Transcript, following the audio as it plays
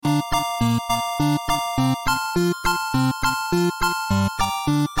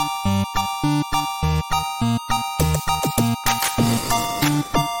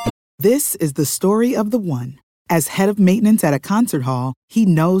This is the story of the one. As head of maintenance at a concert hall, he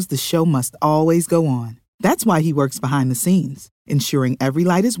knows the show must always go on. That's why he works behind the scenes, ensuring every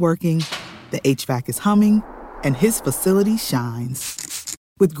light is working, the HVAC is humming, and his facility shines.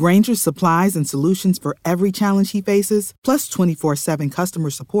 With Grainger's supplies and solutions for every challenge he faces, plus 24/7 customer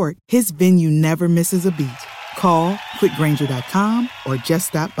support, his venue never misses a beat. Call quickgrainger.com or just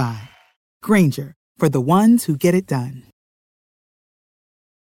stop by. Grainger, for the ones who get it done.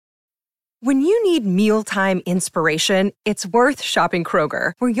 When you need mealtime inspiration, it's worth shopping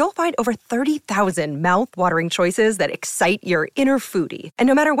Kroger, where you'll find over 30,000 mouth-watering choices that excite your inner foodie. And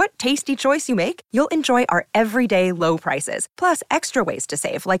no matter what tasty choice you make, you'll enjoy our everyday low prices, plus extra ways to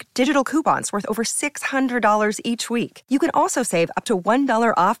save, like digital coupons worth over $600 each week. You can also save up to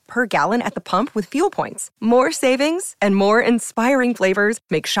 $1 off per gallon at the pump with fuel points. More savings and more inspiring flavors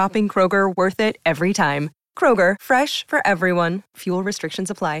make shopping Kroger worth it every time. Kroger, fresh for everyone. Fuel restrictions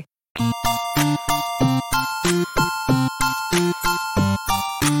apply.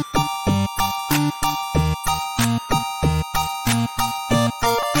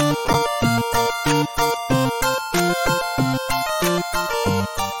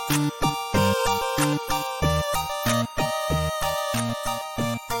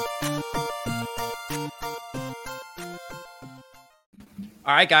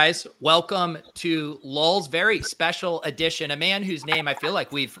 All right, guys, welcome to Lul's very special edition. A man whose name I feel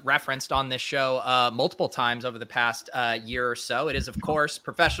like we've referenced on this show multiple times over the past year or so. It is, of course,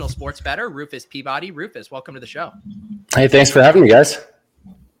 professional sports bettor Rufus Peabody. Rufus, welcome to the show. Hey, thanks for having me, guys.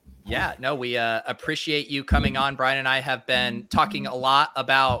 Yeah, no, we appreciate you coming on. Brian and I have been talking a lot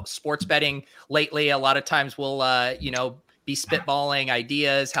about sports betting lately. A lot of times we'll, be spitballing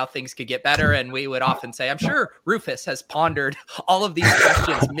ideas, how things could get better. And we would often say, I'm sure Rufus has pondered all of these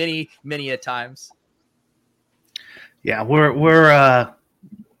questions many, many a times. Yeah, we're a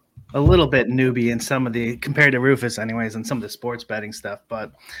little bit newbie in some of the, compared to Rufus anyways, in some of the sports betting stuff, but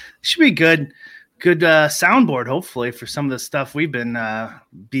it should be good soundboard, hopefully, for some of the stuff we've been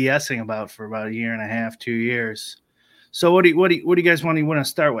BSing about for about a year and a half, 2 years. So what do you guys want to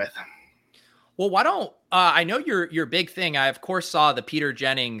start with? Well, why don't I know your big thing. I of course saw the Peter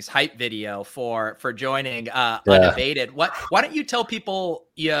Jennings hype video for joining Unabated. Why don't you tell people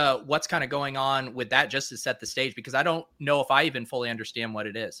what's kind of going on with that, just to set the stage, because I don't know if I even fully understand what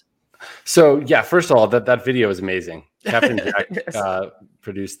it is. So yeah, first of all, that video is amazing. Captain Jack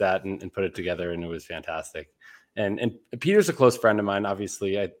produced that and put it together, and it was fantastic. And Peter's a close friend of mine.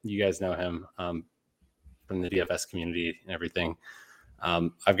 Obviously, you guys know him from the DFS community and everything.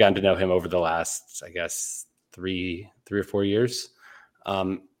 I've gotten to know him over the last, I guess, three or 4 years.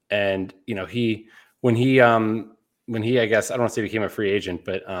 And when he, I guess, I don't want to say became a free agent,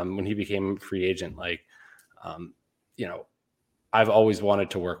 but when he became a free agent, I've always wanted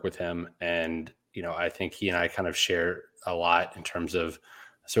to work with him. And, I think he and I kind of share a lot in terms of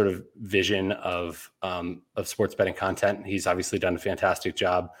sort of vision of sports betting content. He's obviously done a fantastic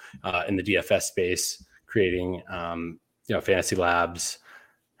job in the DFS space, creating, fantasy labs,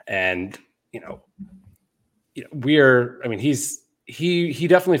 and he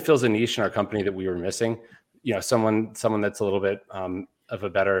definitely fills a niche in our company that we were missing. Someone that's a little bit of a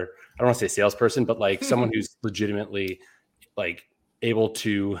better, I don't want to say salesperson, but like someone who's legitimately like able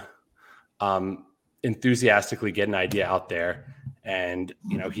to enthusiastically get an idea out there. And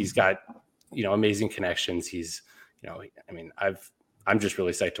he's got amazing connections. He's I'm just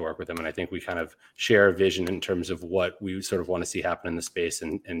really psyched to work with him. And I think we kind of share a vision in terms of what we sort of want to see happen in the space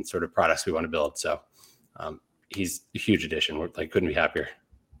and sort of products we want to build. So he's a huge addition. We're couldn't be happier.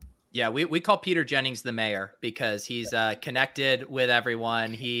 Yeah, we call Peter Jennings the mayor because he's connected with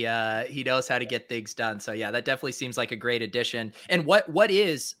everyone. He knows how to get things done. So yeah, that definitely seems like a great addition. And what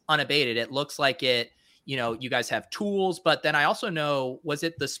is Unabated? It looks like it, you guys have tools, but then I also know, was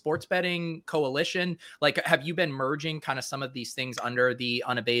it the Sports Betting Coalition? Like, have you been merging kind of some of these things under the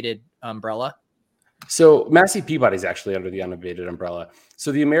Unabated umbrella? So Massey Peabody is actually under the Unabated umbrella.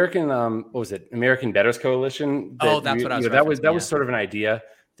 So the American, American Bettors Coalition. That's what I was. That was sort of an idea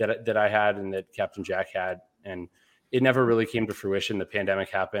that I had and that Captain Jack had, and it never really came to fruition. The pandemic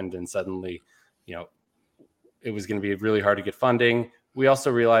happened, and suddenly, it was going to be really hard to get funding. We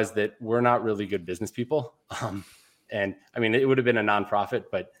also realized that we're not really good business people. And I mean, it would have been a nonprofit,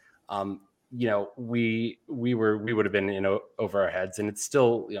 but we would have been, over our heads. And it's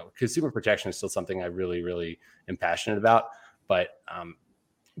still, consumer protection is still something I really, really am passionate about. But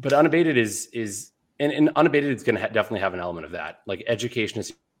Unabated is Unabated is going to definitely have an element of that. Like, education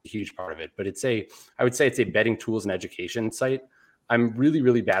is a huge part of it, but I would say it's a betting tools and education site. I'm really,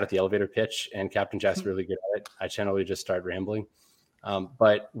 really bad at the elevator pitch, and Captain Jack's really good at it. I generally just start rambling.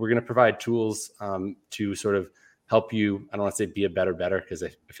 But we're going to provide tools to sort of help you. I don't want to say be a better because I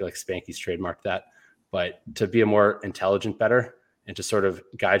feel like Spanky's trademarked that, but to be a more intelligent better and to sort of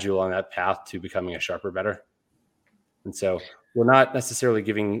guide you along that path to becoming a sharper better. And so we're not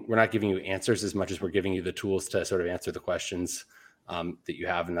giving you answers as much as we're giving you the tools to sort of answer the questions that you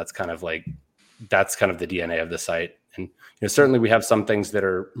have. And that's kind of the DNA of the site. And certainly we have some things that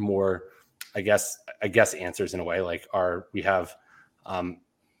are more, I guess answers in a way. Like we have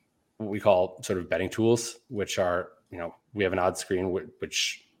what we call sort of betting tools, which are we have an odds screen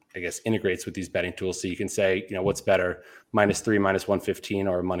which I guess integrates with these betting tools. So you can say what's better, -3, -115,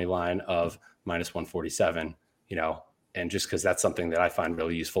 or a money line of -147. And just because that's something that I find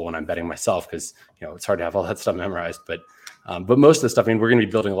really useful when I'm betting myself, because it's hard to have all that stuff memorized. But most of the stuff, we're going to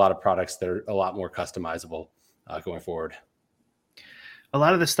be building a lot of products that are a lot more customizable going forward. A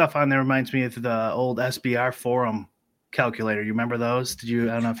lot of the stuff on there reminds me of the old SBR forum calculator. You remember those? I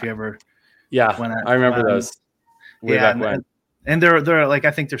don't know if you ever. Yeah, I remember those. Way back when. And they're like,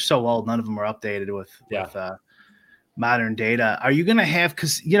 I think they're so old, none of them are updated with modern data. Are you going to have,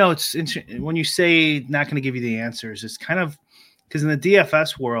 because it's when you say not going to give you the answers, it's kind of because in the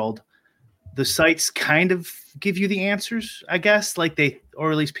DFS world, the sites kind of give you the answers, I guess,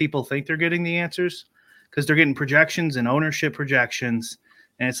 or at least people think they're getting the answers because they're getting projections and ownership projections.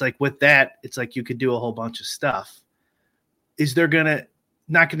 And it's like with that, it's like you could do a whole bunch of stuff. Is there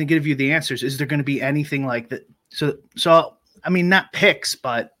not going to give you the answers? Is there going to be anything like that? So I mean, not picks,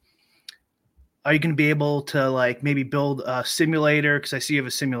 but are you going to be able to maybe build a simulator? Because I see you have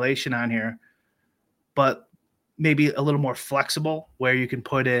a simulation on here, but maybe a little more flexible where you can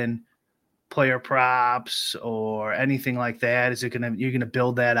put in player props or anything like that. You're going to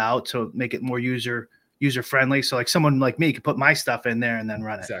build that out to make it more user friendly? So someone like me could put my stuff in there and then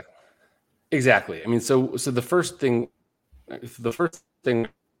run it. Exactly. I mean, so the first thing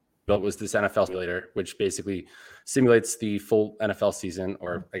built was this NFL simulator, which basically simulates the full NFL season,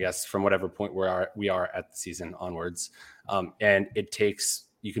 or I guess from whatever point we are at the season onwards. And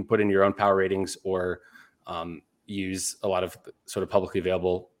you can put in your own power ratings or use a lot of sort of publicly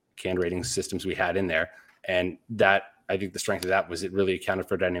available canned rating systems we had in there. And that, I think the strength of that was it really accounted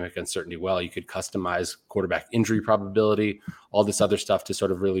for dynamic uncertainty well. You could customize quarterback injury probability, all this other stuff to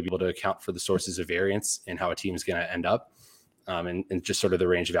sort of really be able to account for the sources of variance and how a team is going to end up. And just sort of the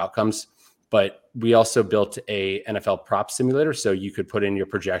range of outcomes. But we also built a NFL prop simulator. So you could put in your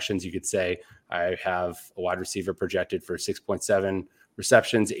projections. You could say, I have a wide receiver projected for 6.7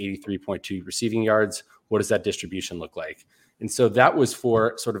 receptions, 83.2 receiving yards. What does that distribution look like? And so that was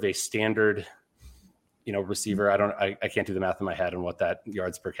for sort of a standard, receiver. I can't do the math in my head on what that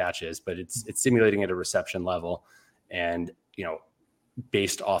yards per catch is, but it's simulating at a reception level and,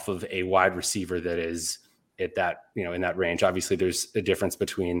 based off of a wide receiver that is at that, in that range. Obviously there's a difference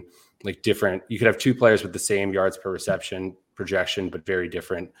between you could have two players with the same yards per reception projection, but very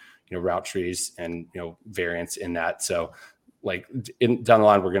different, route trees and, variance in that. So down the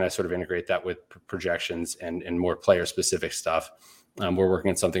line, we're going to sort of integrate that with projections and more player specific stuff. We're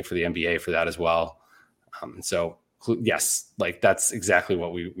working on something for the NBA for that as well. So yes, that's exactly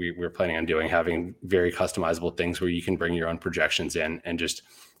what we're planning on doing, having very customizable things where you can bring your own projections in and just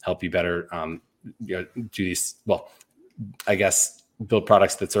help you better, do these, I guess, build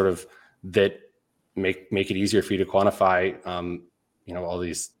products that make it easier for you to quantify, all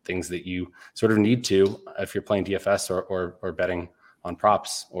these things that you sort of need to, if you're playing DFS or betting on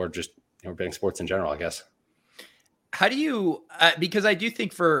props or just, betting sports in general, I guess. How do you, because I do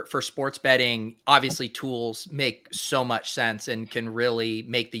think for sports betting, obviously tools make so much sense and can really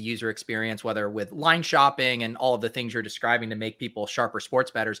make the user experience, whether with line shopping and all of the things you're describing to make people sharper sports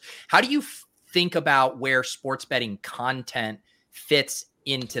bettors. How do you think about where sports betting content fits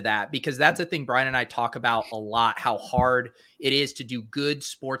into that? Because that's a thing Brian and I talk about a lot, how hard it is to do good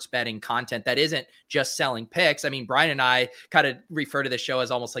sports betting content that isn't just selling picks. I mean, Brian and I kind of refer to the show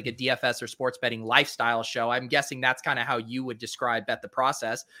as almost like a DFS or sports betting lifestyle show. I'm guessing that's kind of how you would describe Bet the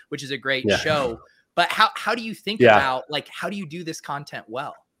Process, which is a great show. But how do you think about, how do you do this content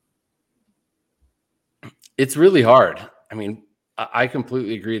well? It's really hard. I mean, I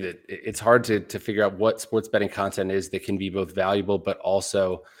completely agree that it's hard to figure out what sports betting content is that can be both valuable, but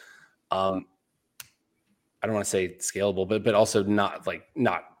also, I don't want to say scalable, but also not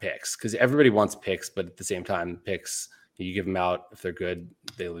picks, because everybody wants picks, but at the same time, picks, you give them out. If they're good,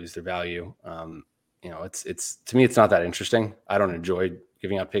 they lose their value. It's to me, it's not that interesting. I don't enjoy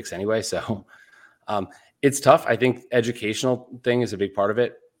giving out picks anyway. So it's tough. I think educational thing is a big part of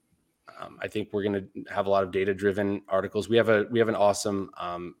it. I think we're going to have a lot of data-driven articles. We have an awesome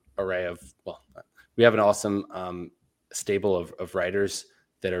stable of writers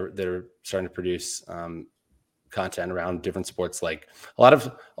that are starting to produce content around different sports, like a lot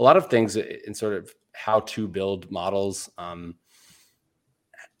of things in sort of how to build models.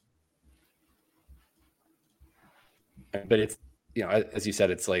 But it's, as you said,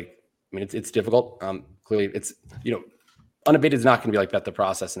 it's like, I mean, it's difficult. Clearly it's, Unabated is not going to be like Bet the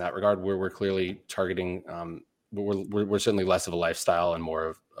Process in that regard, where we're clearly targeting, we're certainly less of a lifestyle and more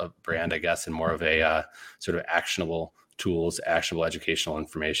of a brand, I guess, and more of a sort of actionable tools, actionable educational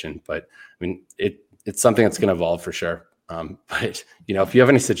information. But I mean, it's something that's going to evolve for sure. But if you have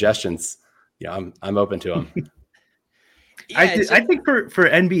any suggestions, I'm open to them. I think for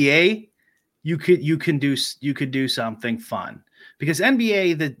NBA, you could do something fun, because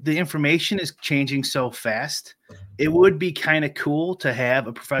NBA, the information is changing so fast. It would be kind of cool to have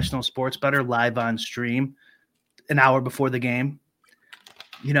a professional sports bettor live on stream an hour before the game,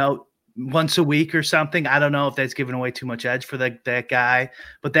 once a week or something. I don't know if that's giving away too much edge for that guy,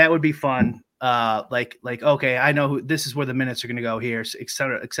 but that would be fun. Like, okay, I know this is where the minutes are going to go here, et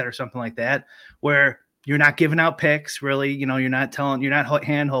cetera, something like that, where you're not giving out picks really, you're not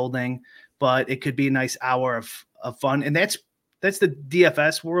hand holding, but it could be a nice hour of fun. And that's the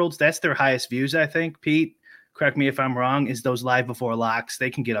DFS worlds. That's their highest views, I think. Pete, correct me if I'm wrong, is those live before locks. They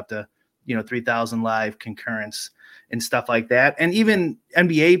can get up to, 3,000 live concurrence and stuff like that. And even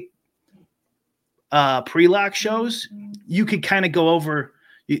NBA pre-lock shows, you could kind of go over,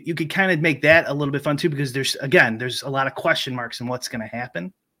 you could kind of make that a little bit fun too, because there's a lot of question marks in what's going to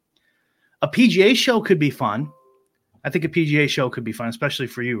happen. A PGA show could be fun. I think a PGA show could be fun, especially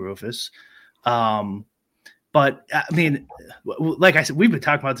for you, Rufus. But I mean, like I said, we've been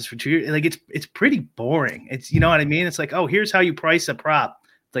talking about this for 2 years. Like it's pretty boring. It's, what I mean? It's like, oh, here's how you price a prop.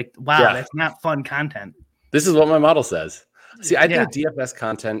 It's like, wow, That's not fun content. This is what my model says. See, I think DFS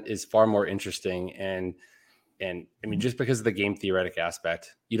content is far more interesting. And I mean, just because of the game theoretic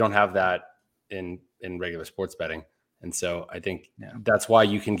aspect, you don't have that in regular sports betting. And so I think that's why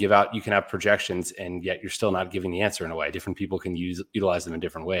you can have projections, and yet you're still not giving the answer in a way. Different people can utilize them in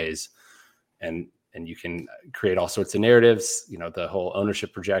different ways. And you can create all sorts of narratives, the whole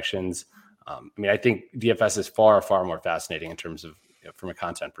ownership projections. I mean, I think DFS is far, far more fascinating in terms of, from a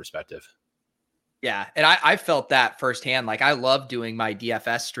content perspective. Yeah. And I felt that firsthand. Like, I love doing my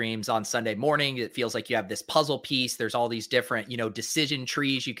DFS streams on Sunday morning. It feels like you have this puzzle piece. There's all these different, decision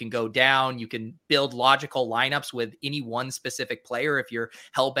trees you can go down. You can build logical lineups with any one specific player if you're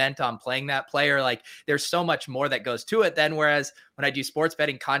hell bent on playing that player. Like, there's so much more that goes to it then. Whereas when I do sports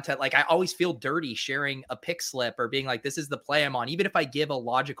betting content, like, I always feel dirty sharing a pick slip or being like, this is the play I'm on. Even if I give a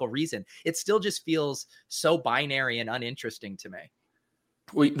logical reason, it still just feels so binary and uninteresting to me.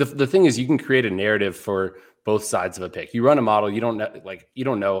 Well, the thing is, you can create a narrative for both sides of a pick. You run a model, you don't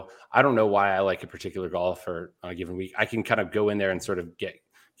know. I don't know why I like a particular golfer on a given week. I can kind of go in there and sort of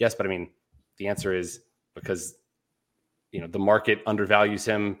guess, but I mean, the answer is because, the market undervalues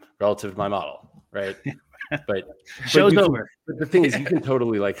him relative to my model, right? But show's over. But the thing is, you can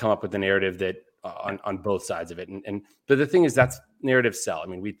totally like come up with a narrative that on both sides of it. But the thing is, that's narratives sell. I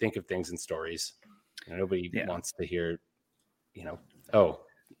mean, we think of things in stories. Nobody wants to hear, oh,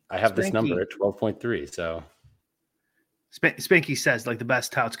 I have this number at 12.3. So Spanky says, like, the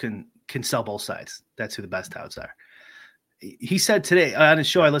best touts can sell both sides. That's who the best touts are. He said today on his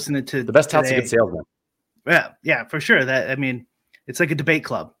show, I listened to the best touts are good salesmen. Yeah, for sure. That, I mean, it's like a debate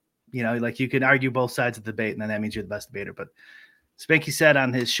club. Like, you can argue both sides of the debate, and then that means you're the best debater. But Spanky said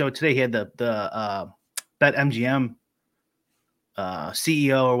on his show today, he had the BetMGM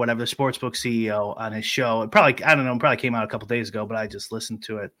CEO or whatever, the sportsbook CEO on his show. It probably came out a couple days ago, but I just listened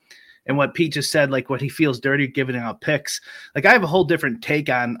to it. And what Pete just said, like, what he feels dirty giving out picks. Like, I have a whole different take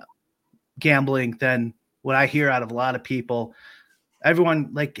on gambling than what I hear out of a lot of people. Everyone,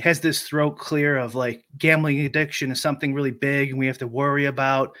 like, has this throat clear of, like, gambling addiction is something really big and we have to worry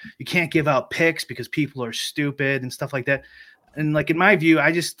about. You can't give out picks because people are stupid and stuff like that. And, like, in my view,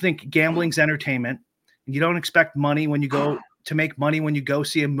 I just think gambling's entertainment. And you don't expect money when you go to make money when you go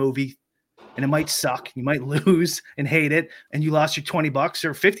see a movie, and it might suck. You might lose and hate it. And you lost your $20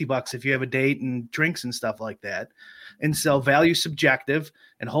 or $50 if you have a date and drinks and stuff like that. And so value subjective,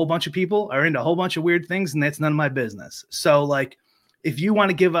 and a whole bunch of people are into a whole bunch of weird things, and that's none of my business. So, like, if you want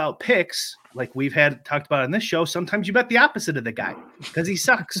to give out picks, like we've talked about on this show, sometimes you bet the opposite of the guy because he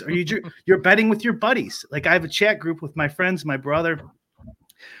sucks, or you're betting with your buddies. Like, I have a chat group with my friends, my brother,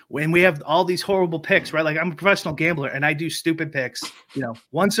 when we have all these horrible picks, right? Like, I'm a professional gambler and I do stupid picks,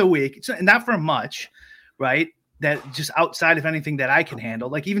 once a week. It's not for much, right? That just outside of anything that I can handle,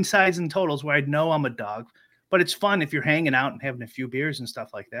 like even sides and totals where I know I'm a dog, but it's fun if you're hanging out and having a few beers and stuff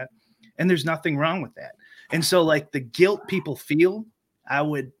like that. And there's nothing wrong with that. And so like the guilt people feel, I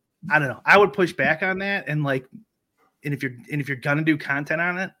would push back on that. And like, and if you're going to do content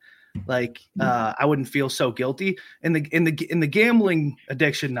on it, like, I wouldn't feel so guilty. And the gambling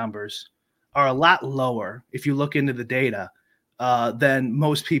addiction numbers are a lot lower if you look into the data than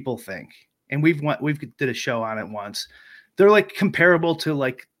most people think. And we've did a show on it once. They're like comparable to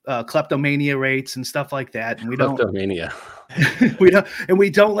like kleptomania rates and stuff like that. And we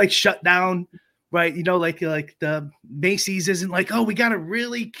don't like shut down, right? You know, like the Macy's isn't like, oh, we got to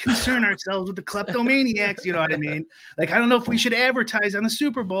really concern ourselves with the kleptomaniacs. You know what I mean? Like, I don't know if we should advertise on the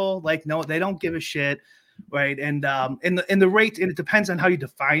Super Bowl. Like, no, they don't give a shit. Right. And the rate, and it depends on how you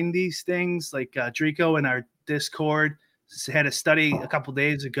define these things. Like Drico in our Discord had a study a couple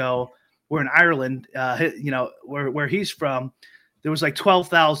days ago where in Ireland, you know, where he's from, there was like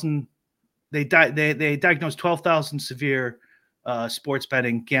 12,000. They diagnosed 12,000 severe sports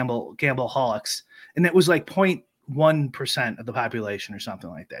betting gambleholics, and it was like 0.1% of the population or something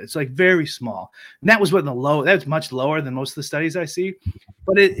like that. It's like very small, and that was that's much lower than most of the studies I see.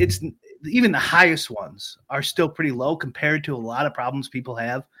 But it's even the highest ones are still pretty low compared to a lot of problems people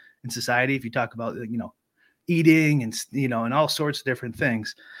have in society. If you talk about, you know, eating and, you know, and all sorts of different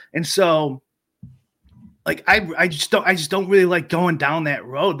things. And so like, I just don't really like going down that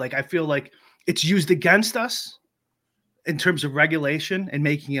road. Like, I feel like it's used against us in terms of regulation and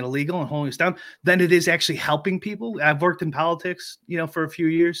making it illegal and holding us down than it is actually helping people. I've worked in politics, you know, for a few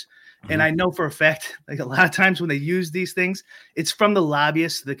years. And I know for a fact, like a lot of times when they use these things, it's from the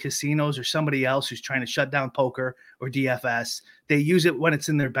lobbyists, the casinos, or somebody else who's trying to shut down poker or DFS. They use it when it's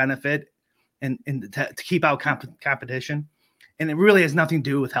in their benefit and to keep out competition. And it really has nothing to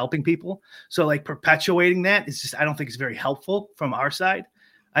do with helping people. So like perpetuating that is just, I don't think it's very helpful from our side.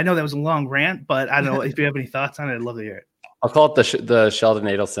 I know that was a long rant, but I don't know if you have any thoughts on it. I'd love to hear it. I'll call it the Sheldon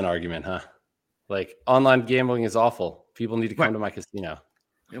Adelson argument, huh? Like, online gambling is awful. People need to come to my casino.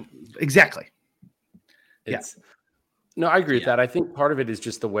 Exactly. No, I agree with that. I think part of it is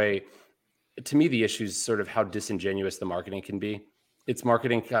just the way, to me, the issue is sort of how disingenuous the marketing can be. It's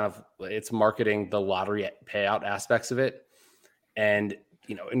marketing the lottery payout aspects of it. And,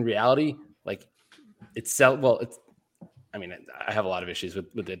 you know, in reality, like I mean, I have a lot of issues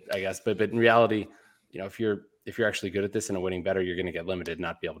with it, I guess, but in reality, you know, if you're actually good at this and a winning better, you're going to get limited and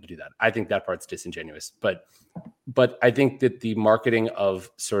not be able to do that. I think that part's disingenuous, but I think that the marketing of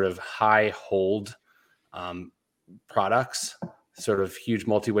sort of high hold products, sort of huge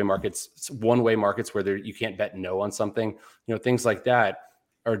multi-way markets, one-way markets where you can't bet no on something, you know, things like that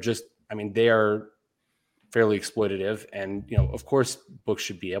are just, I mean, they are fairly exploitative. And, you know, of course, books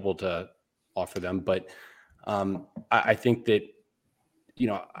should be able to offer them, but I think that, you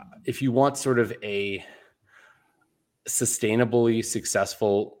know, if you want sort of a sustainably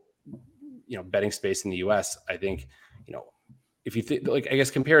successful, you know, betting space in the US, I think, you know, if you think, like, I guess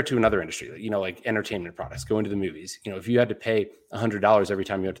compare it to another industry, you know, like entertainment products, going to the movies, you know, if you had to pay $100 every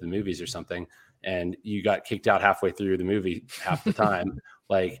time you went to the movies or something, and you got kicked out halfway through the movie half the time,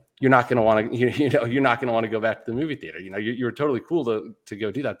 like, you're not going to want to, you're not going to want to go back to the movie theater. You know, you're totally cool to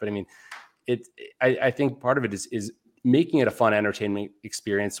go do that. But I mean, I think part of it is making it a fun entertainment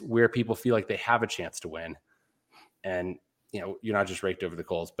experience where people feel like they have a chance to win, and, you know, you're not just raked over the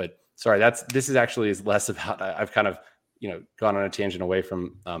coals. But sorry, this is actually less about, I've kind of, you know, gone on a tangent away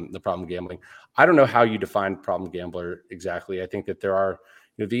from the problem gambling. I don't know how you define problem gambler exactly. I think that there are,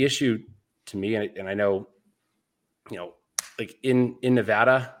 you know, the issue to me, and I know, you know, like in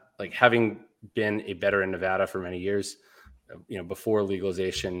Nevada, like having been a bettor in Nevada for many years, you know, before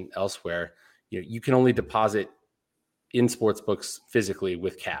legalization elsewhere, you know, you can only deposit in sports books physically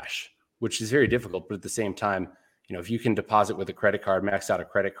with cash, which is very difficult. But at the same time, you know, if you can deposit with a credit card, max out a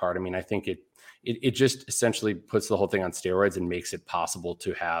credit card, I mean, I think it just essentially puts the whole thing on steroids and makes it possible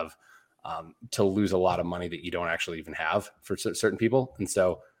to have to lose a lot of money that you don't actually even have for certain people. And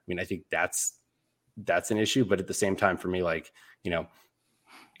so, I mean, I think that's an issue. But at the same time, for me, like, you know,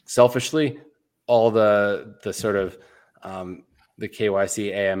 selfishly, all the sort of the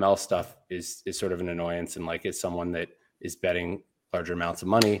KYC AML stuff is sort of an annoyance. And like, as someone that is betting larger amounts of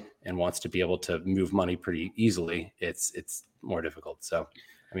money and wants to be able to move money pretty easily, it's more difficult. So,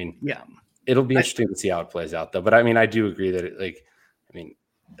 I mean, yeah, it'll be interesting to see how it plays out, though. But I mean, I do agree that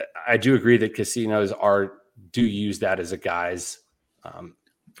I do agree that casinos do use that as a guise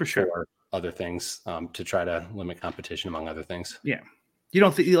for sure, for other things to try to limit competition, among other things. Yeah. You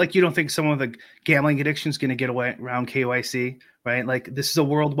don't think someone with a gambling addiction is going to get away around KYC, right? Like, this is a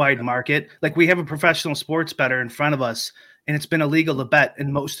worldwide market. Like, we have a professional sports bettor in front of us and it's been illegal to bet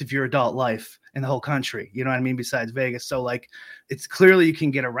in most of your adult life in the whole country. You know what I mean? Besides Vegas. So like, it's clearly you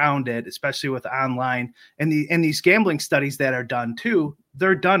can get around it, especially with online and these gambling studies that are done too.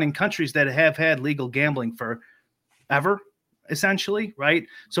 They're done in countries that have had legal gambling forever, essentially. Right.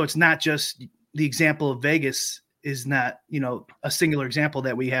 So it's not just the example of Vegas is not, you know, a singular example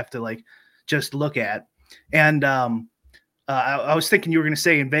that we have to like just look at. And I was thinking you were going to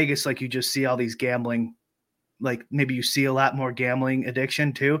say in Vegas, like you just see all these gambling, like maybe you see a lot more gambling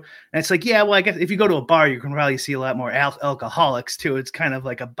addiction too. And it's like, yeah, well, I guess if you go to a bar, you can probably see a lot more alcoholics too. It's kind of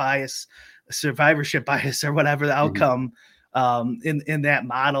like a bias, a survivorship bias or whatever the outcome in that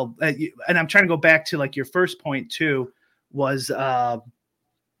model. And I'm trying to go back to like your first point too, was I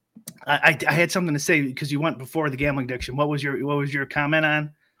had something to say because you went before the gambling addiction. What was your comment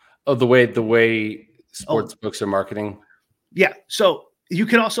on? Oh, the way sports books are marketing. Yeah. So you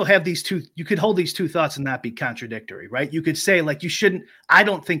could also have you could hold these two thoughts and not be contradictory, right? You could say like, I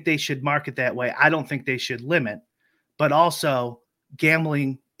don't think they should market that way. I don't think they should limit, but also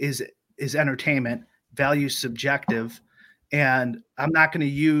gambling is entertainment, value subjective. And I'm not going to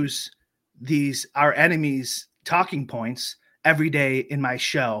use our enemies' talking points every day in my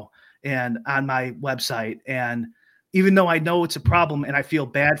show and on my website. And even though I know it's a problem and I feel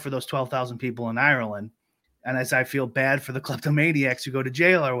bad for those 12,000 people in Ireland, and as I feel bad for the kleptomaniacs who go to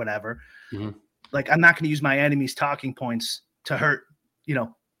jail or whatever, like I'm not going to use my enemies' talking points to hurt, you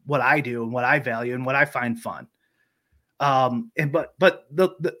know, what I do and what I value and what I find fun. But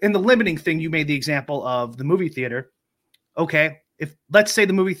the limiting thing, you made the example of the movie theater. Okay, if let's say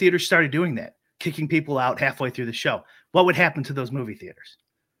the movie theater started doing that, kicking people out halfway through the show, what would happen to those movie theaters?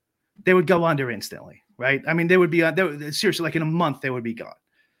 They would go under instantly, right? I mean, they would be seriously, like in a month, they would be gone.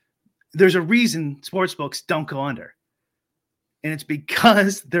 There's a reason sports books don't go under. And it's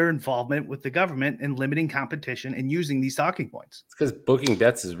because their involvement with the government and limiting competition and using these talking points. It's because booking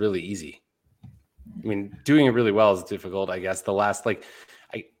bets is really easy. I mean, doing it really well is difficult, I guess.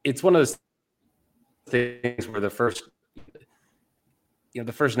 It's one of those things where the first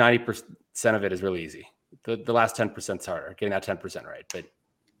 90% of it is really easy. The last 10% is harder, getting that 10% right. But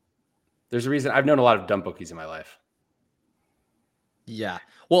there's a reason. I've known a lot of dumb bookies in my life. Yeah.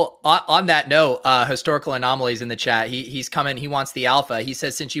 Well, on that note, Historical Anomalies in the chat, he's coming. He wants the alpha. He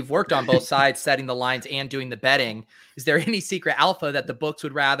says, since you've worked on both sides, setting the lines and doing the betting, is there any secret alpha that the books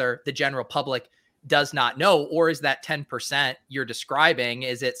would rather the general public does not know? Or is that 10% you're describing?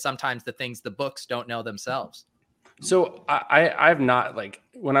 Is it sometimes the things the books don't know themselves? So I've not, like,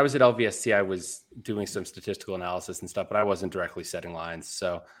 when I was at LVSC, I was doing some statistical analysis and stuff, but I wasn't directly setting lines.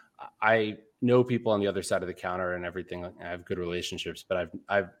 So I know people on the other side of the counter and everything. I have good relationships, but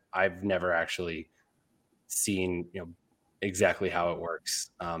I've never actually seen, exactly how it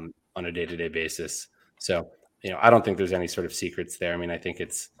works on a day-to-day basis. So, I don't think there's any sort of secrets there. I mean, I think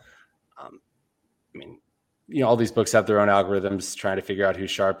it's, all these books have their own algorithms trying to figure out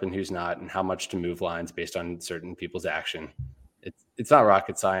who's sharp and who's not, and how much to move lines based on certain people's action. It's not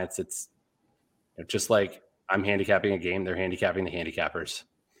rocket science. It's just like I'm handicapping a game, they're handicapping the handicappers.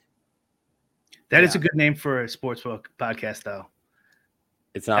 That is a good name for a sportsbook podcast, though.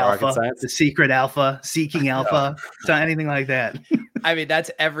 It's not Alpha, rocket science. The secret alpha, seeking alpha. It's not anything like that. I mean,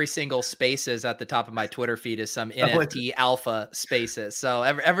 that's every single spaces at the top of my Twitter feed is some NFT alpha spaces. So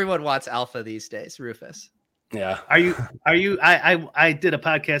everyone wants alpha these days, Rufus. Yeah. Are you? I did a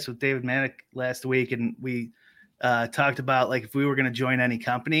podcast with David Manick last week, and we talked about, like, if we were going to join any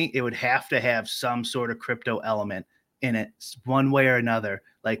company, it would have to have some sort of crypto element in it, one way or another.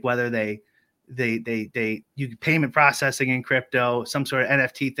 Like whether they payment processing in crypto, some sort of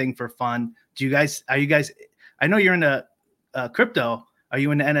NFT thing for fun. Are you guys? I know you're into crypto. Are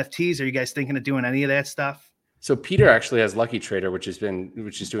you into NFTs? Are you guys thinking of doing any of that stuff? So Peter actually has Lucky Trader, which is doing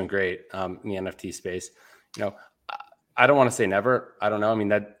great in the NFT space. I don't want to say never. I don't know. I mean,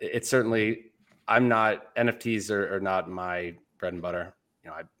 that it's certainly, NFTs are not my bread and butter.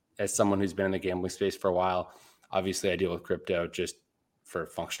 As someone who's been in the gambling space for a while, obviously I deal with crypto just for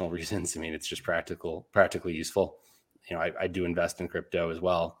functional reasons. I mean, it's just practically useful. I do invest in crypto as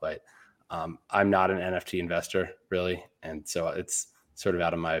well, but I'm not an NFT investor really. And so it's sort of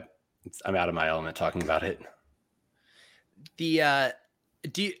I'm out of my element talking about it.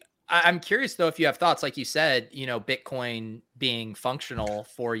 I'm curious though, if you have thoughts, like you said, Bitcoin being functional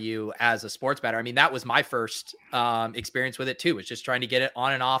for you as a sports bettor. I mean, that was my first experience with it too. Was just trying to get it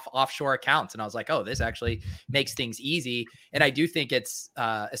on and off offshore accounts. And I was like, oh, this actually makes things easy. And I do think it's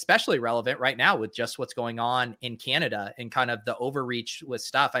especially relevant right now with just what's going on in Canada and kind of the overreach with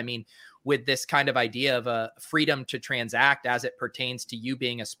stuff. I mean, with this kind of idea of a freedom to transact as it pertains to you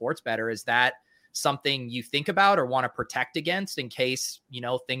being a sports bettor, is that something you think about or want to protect against in case,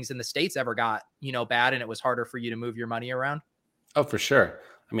 things in the States ever got, bad and it was harder for you to move your money around? Oh, for sure.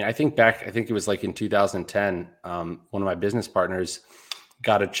 I mean, I think it was like in 2010, one of my business partners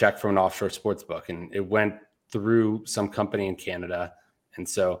got a check from an offshore sports book, and it went through some company in Canada. And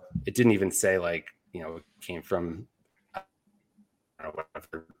so it didn't even say like, it came from, I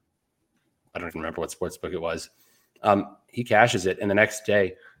don't even remember what sports book it was. He cashes it. And the next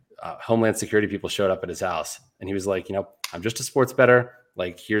day, Homeland Security people showed up at his house, and he was like, I'm just a sports bettor.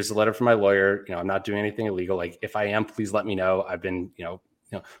 Like, here's a letter from my lawyer. I'm not doing anything illegal. Like, if I am, please let me know. I've been,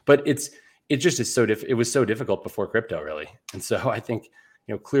 but it just is it was so difficult before crypto, really. And so I think,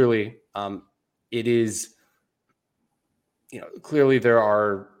 clearly, it is, clearly there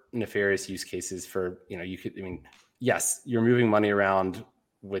are nefarious use cases for, yes, you're moving money around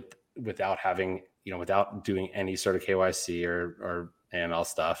without having, without doing any sort of KYC or AML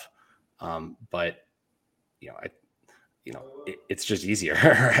stuff. But, it's just easier,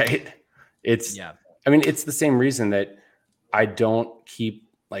 right? It's the same reason that I don't keep,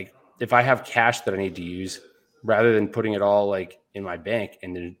 like, if I have cash that I need to use, rather than putting it all like in my bank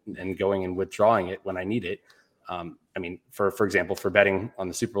and going and withdrawing it when I need it. For example, for betting on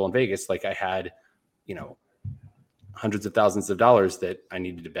the Super Bowl in Vegas, like I had, hundreds of thousands of dollars that I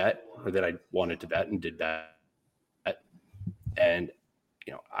needed to bet, or that I wanted to bet and did bet. And,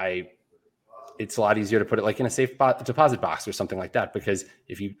 it's a lot easier to put it like in a safe deposit box or something like that. Because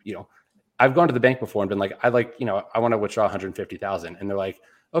if I've gone to the bank before and been like, I want to withdraw 150,000. And they're like,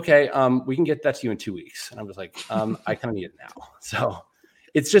 okay, we can get that to you in 2 weeks. And I'm just like, I kind of need it now. So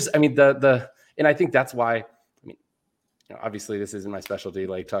it's just, and I think that's why, obviously this isn't my specialty,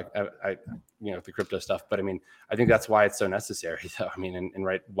 like the crypto stuff, but I think that's why it's so necessary though. And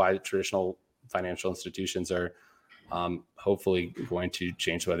right, why traditional financial institutions are hopefully going to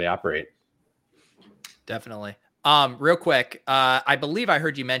change the way they operate. Definitely. Real quick, I believe I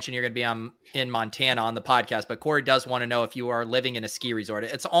heard you mention you're going to be in Montana on the podcast, but Corey does want to know if you are living in a ski resort.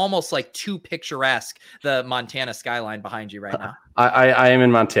 It's almost like too picturesque, the Montana skyline behind you right now. I am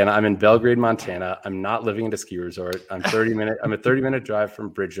in Montana. I'm in Belgrade, Montana. I'm not living in a ski resort. I'm a 30-minute drive from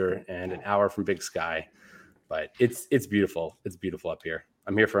Bridger and an hour from Big Sky, but it's beautiful. It's beautiful up here.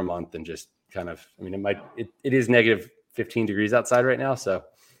 I'm here for a month and just kind of, it is negative 15 degrees outside right now. So,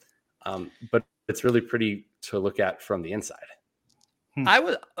 but it's really pretty to look at from the inside. I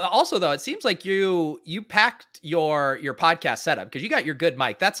would also, though, it seems like you packed your podcast setup because you got your good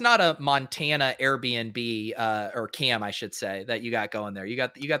mic. That's not a Montana Airbnb or cam, I should say, that you got going there. You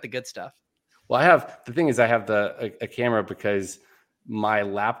got the good stuff. Well, I have a camera because my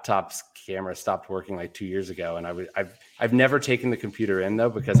laptop's camera stopped working like 2 years ago, and I've never taken the computer in though,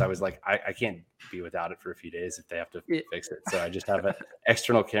 because I was like, I can't be without it for a few days if they have to fix it. So I just have an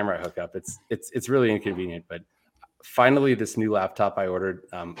external camera hookup. It's really inconvenient, but finally this new laptop I ordered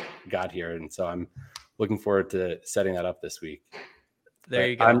got here, and so I'm looking forward to setting that up this week. There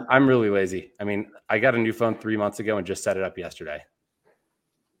you go. I'm really lazy. I got a new phone 3 months ago and just set it up yesterday.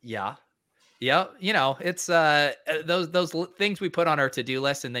 Yeah. Yeah, it's those things we put on our to-do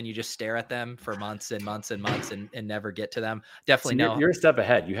list, and then you just stare at them for months and months and months and never get to them. Definitely so you're a step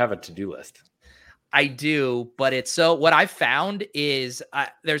ahead. You have a to-do list. I do, but what I found is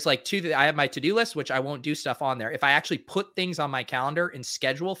there's like I have my to-do list, which I won't do stuff on there. If I actually put things on my calendar and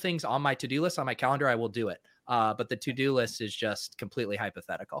schedule things on my to-do list on my calendar, I will do it. But the to-do list is just completely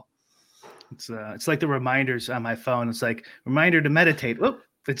hypothetical. It's like the reminders on my phone. It's like reminder to meditate. Whoop.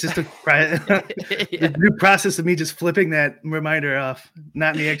 It's just the new process of me just flipping that reminder off,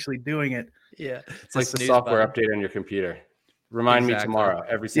 not me actually doing it. Yeah. It's like the software update on your computer. Remind me tomorrow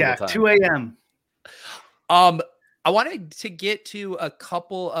every single time. 2 a.m. I wanted to get to a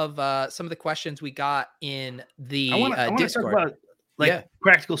couple of some of the questions we got in the I Discord. Talk about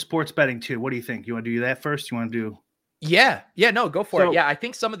practical sports betting too. What do you think? You want to do that first? You want to do? Yeah, no, go for it. Yeah, I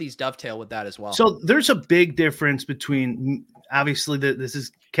think some of these dovetail with that as well. So there's a big difference between, obviously, this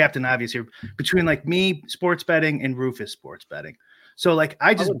is Captain Obvious here, between like me sports betting and Rufus sports betting. So like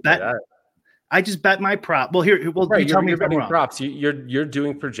I just bet my prop. Well, here, well, right, you tell me if I'm betting wrong. Props. You're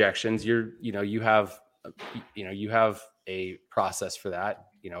doing projections. You have a process for that.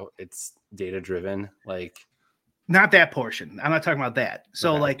 It's data driven. Like, not that portion. I'm not talking about that.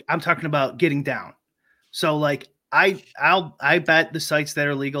 So like I'm talking about getting down. So like I bet the sites that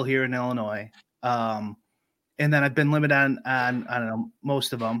are legal here in Illinois. And then I've been limited on I don't know,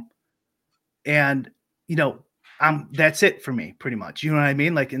 most of them. And that's it for me pretty much. You know what I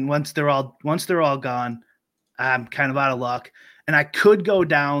mean? Like, and once they're all gone, I'm kind of out of luck. And I could go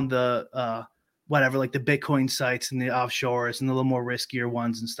down the like the Bitcoin sites and the offshores and the little more riskier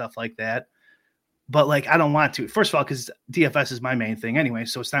ones and stuff like that. but like, I don't want to. First of all, because DFS is my main thing anyway,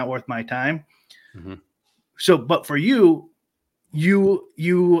 so it's not worth my time. Mm-hmm. So, but for you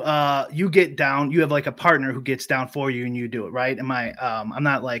get down, you have like a partner who gets down for you and you do it, right? I'm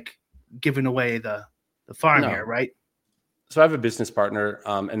not like giving away the farm here, right? So I have a business partner,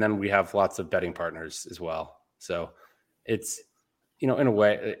 and then we have lots of betting partners as well. So it's, in a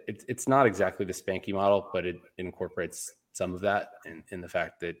way, it's not exactly the Spanky model, but it incorporates some of that in the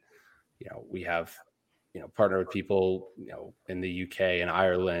fact that, we have, partner with people, in the UK and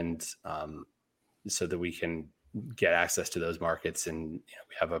Ireland, so that we can get access to those markets, and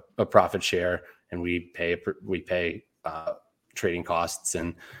we have a profit share, and we pay trading costs,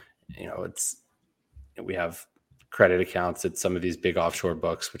 and we have credit accounts at some of these big offshore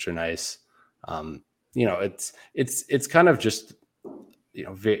books, which are nice. It's kind of just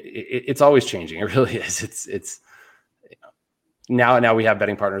it's always changing. It really is. It's now we have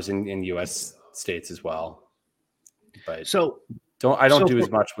betting partners in US states as well, but I don't do as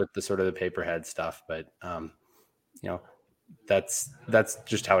much with the sort of the paperhead stuff, but that's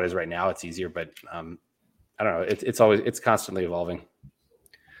just how it is right now. It's easier, but I don't know. It's constantly evolving.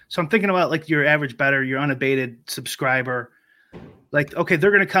 So I'm thinking about like your average bettor, your unabated subscriber. Like, okay,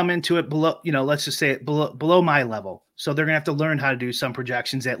 they're going to come into it below, let's just say it below my level. So they're going to have to learn how to do some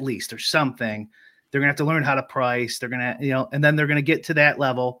projections at least, or something. They're going to have to learn how to price. They're going to, and then they're going to get to that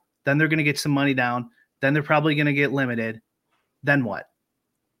level. Then they're going to get some money down. Then they're probably going to get limited. Then what?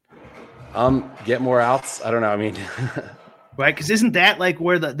 Get more outs. I don't know. I mean, right. Cause isn't that like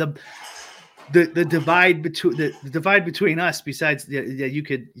where the divide between us, besides you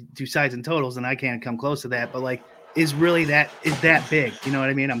could do sides and totals, and I can't come close to that, but like, is that big? You know what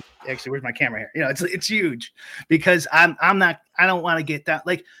I mean? I'm actually, where's my camera here? It's huge, because I don't want to get that.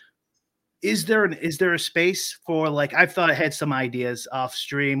 Like, is there a space for, like, I've thought I had some ideas off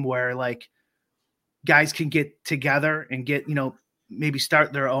stream where like guys can get together and get, maybe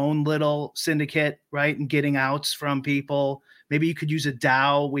start their own little syndicate, right? And getting outs from people. Maybe you could use a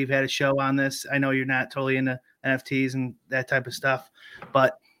DAO. We've had a show on this. I know you're not totally into NFTs and that type of stuff,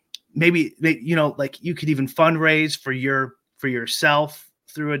 but maybe like you could even fundraise for yourself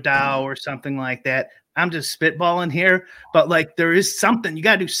through a DAO or something like that. I'm just spitballing here, but like there is something, you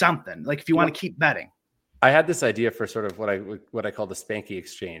got to do something, like if you want to keep betting. I had this idea for sort of what I call the Spanky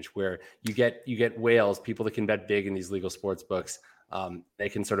exchange, where you get whales, people that can bet big in these legal sports books. They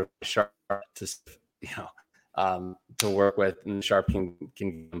can sort of sharp to work with, and sharp can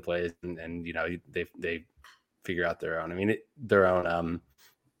play, and they figure out their own. I mean, their own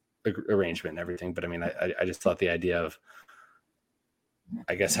arrangement and everything. But I mean, I just thought the idea of,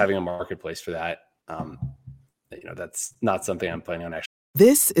 I guess, having a marketplace for that, that's not something I'm planning on actually.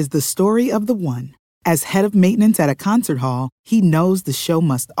 This is the story of the one. As head of maintenance at a concert hall, he knows the show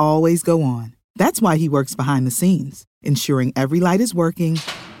must always go on. That's why he works behind the scenes, ensuring every light is working,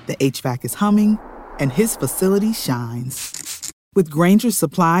 the HVAC is humming, and his facility shines. With Grainger's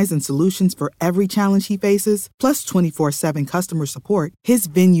supplies and solutions for every challenge he faces, plus 24/7 customer support, his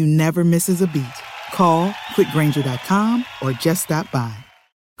venue never misses a beat. Call quickgrainger.com or just stop by.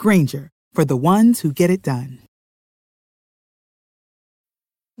 Grainger, for the ones who get it done.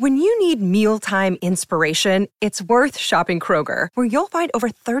 When you need mealtime inspiration, it's worth shopping Kroger, where you'll find over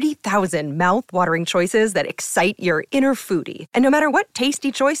 30,000 mouth-watering choices that excite your inner foodie. And no matter what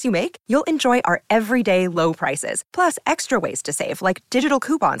tasty choice you make, you'll enjoy our everyday low prices, plus extra ways to save, like digital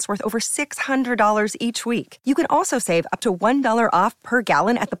coupons worth over $600 each week. You can also save up to $1 off per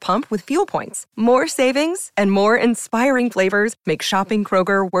gallon at the pump with fuel points. More savings and more inspiring flavors make shopping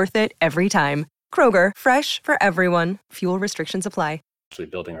Kroger worth it every time. Kroger, fresh for everyone. Fuel restrictions apply.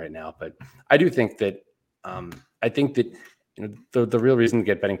 Building right now, but I do think that the real reason to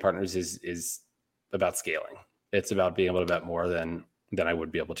get betting partners is about scaling. It's about being able to bet more than I would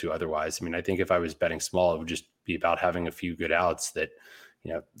be able to otherwise. I mean, I think if I was betting small, it would just be about having a few good outs that,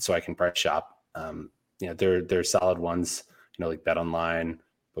 so I can price shop. There are solid ones, like Bet Online,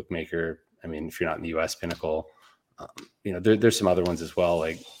 Bookmaker. I mean, if you're not in the US, Pinnacle. There's some other ones as well.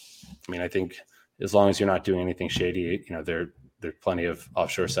 Like, I mean, I think as long as you're not doing anything shady, there's plenty of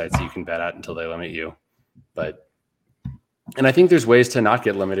offshore sites that you can bet at until they limit you. And I think there's ways to not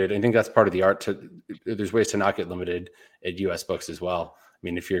get limited. I think that's part of the art. There's ways to not get limited at US books as well. I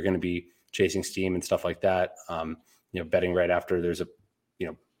mean, if you're going to be chasing steam and stuff like that, betting right after there's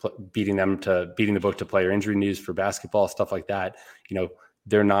beating the book to player injury news for basketball, stuff like that,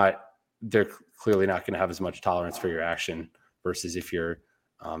 they're clearly not going to have as much tolerance for your action versus if you're,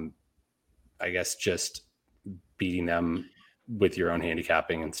 I guess, just beating them with your own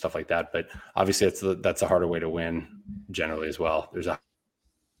handicapping and stuff like that. But obviously that's a harder way to win generally as well. There's a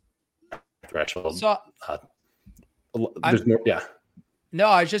threshold. So there's more, yeah. No,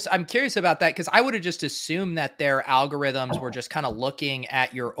 I'm curious about that because I would have just assumed that their algorithms were just kind of looking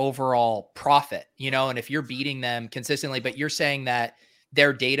at your overall profit, and if you're beating them consistently, but you're saying that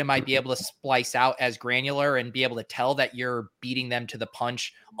their data might be able to splice out as granular and be able to tell that you're beating them to the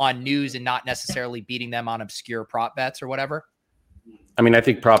punch on news and not necessarily beating them on obscure prop bets or whatever. I mean, I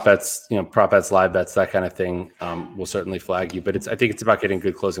think prop bets, live bets, that kind of thing will certainly flag you, but I think it's about getting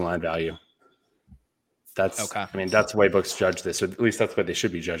good closing line value. That's okay. I mean, that's the way books judge this, or at least that's what they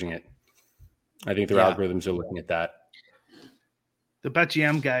should be judging it. I think their algorithms are looking at that. The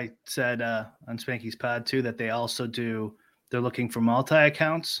BetGM guy said on Spanky's pod too that they're looking for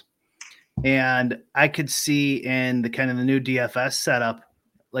multi-accounts, and I could see in the kind of the new DFS setup,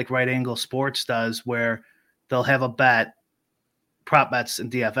 like Right Angle Sports does, where they'll have a bet, prop bets in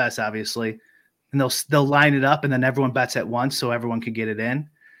DFS, obviously, and they'll line it up, and then everyone bets at once, so everyone can get it in.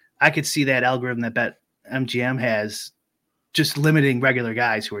 I could see that algorithm that BetMGM has just limiting regular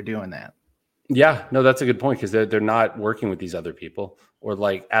guys who are doing that. Yeah, no, that's a good point because they're not working with these other people, or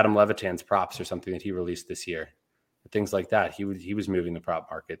like Adam Levitan's props or something that he released this year, things like that. He was moving the prop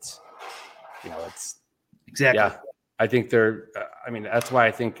markets. It's exactly. Yeah, I think that's why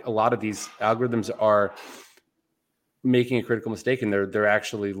I think a lot of these algorithms are making a critical mistake, and they're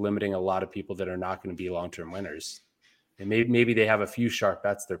actually limiting a lot of people that are not going to be long-term winners. And maybe they have a few sharp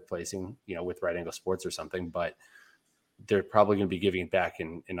bets they're placing, with Right Angle Sports or something, but they're probably going to be giving it back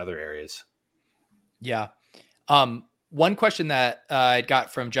in other areas. Yeah. One question that I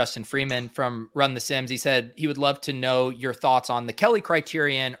got from Justin Freeman from Run the Sims, he said he would love to know your thoughts on the Kelly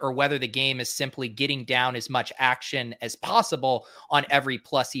criterion, or whether the game is simply getting down as much action as possible on every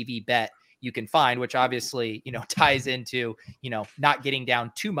plus EV bet you can find, which obviously, ties into, not getting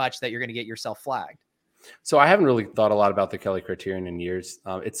down too much that you're going to get yourself flagged. So I haven't really thought a lot about the Kelly criterion in years.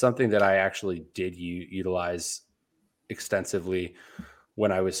 It's something that I actually did utilize extensively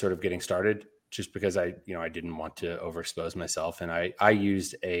when I was sort of getting started, just because I didn't want to overexpose myself. And I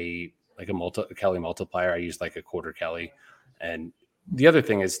used a Kelly multiplier. I used like a quarter Kelly. And the other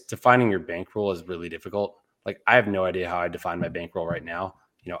thing is, defining your bankroll is really difficult. Like, I have no idea how I define my bankroll right now.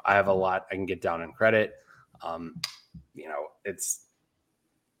 I have a lot I can get down in credit. I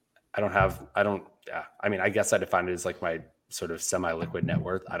guess I define it as like my sort of semi-liquid net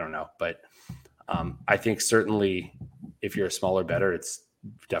worth. I don't know. But I think certainly if you're a smaller bettor, it's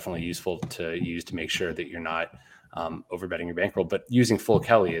definitely useful to use to make sure that you're not overbetting your bankroll. But using full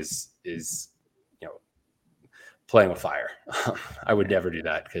Kelly is playing with fire. I would never do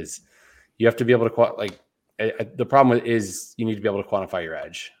that, because you have to be able to the problem is you need to be able to quantify your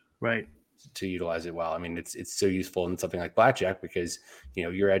edge, right, to utilize it well. I mean, it's so useful in something like blackjack because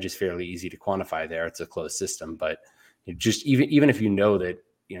your edge is fairly easy to quantify there. It's a closed system, but just even if that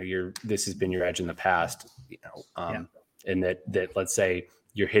this has been your edge in the past, and that let's say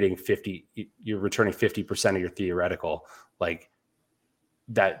you're hitting 50, you're returning 50% of your theoretical, like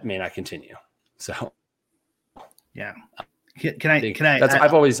that may not continue. So yeah,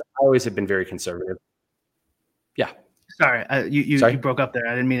 I've always have been very conservative. Yeah. Sorry, you broke up there.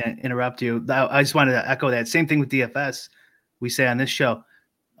 I didn't mean to interrupt you. I just wanted to echo that. Same thing with DFS. We say on this show,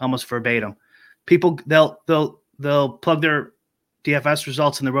 almost verbatim. People they'll plug their DFS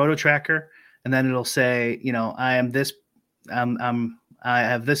results in the Roto Tracker, and then it'll say, I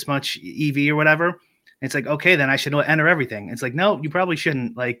have this much EV or whatever. And it's like, okay, then I should enter everything. It's like, no, you probably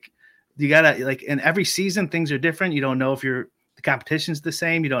shouldn't. Like, you gotta, like, in every season things are different. You don't know if the competition's the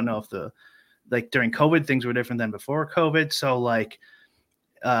same. You don't know if during COVID, things were different than before COVID. So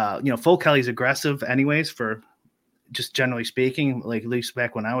full Kelly's aggressive anyways, for just generally speaking, like at least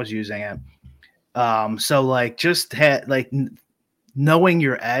back when I was using it. Knowing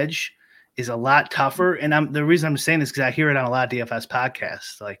your edge is a lot tougher. And the reason I'm saying this, because I hear it on a lot of DFS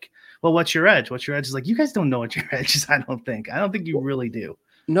podcasts. Like, well, what's your edge? What's your edge? Is like, you guys don't know what your edge is. I don't think you really do.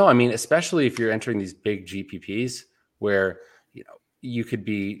 No, I mean, especially if you're entering these big GPPs where, you could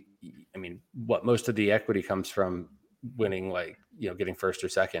be, most of the equity comes from winning, getting first or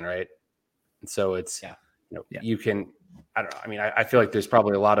second, right? And so it's, you can, I don't know. I mean, I feel like there's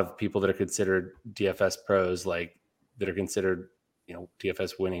probably a lot of people that are considered DFS pros, like that are considered,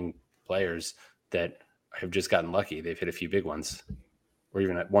 DFS winning players that have just gotten lucky. They've hit a few big ones, or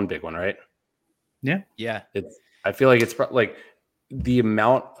even one big one, right? Yeah. Yeah. I feel like it's like the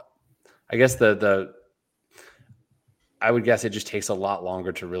amount, I guess I would guess it just takes a lot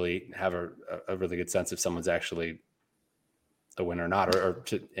longer to really have a really good sense if someone's actually a winner or not, or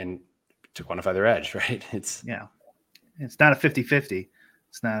to quantify their edge, right? It's not a 50-50.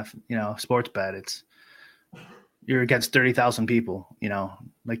 It's not a sports bet. you're against 30,000 people,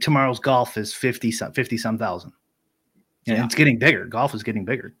 like tomorrow's golf is 50 some thousand. And it's getting bigger. Golf is getting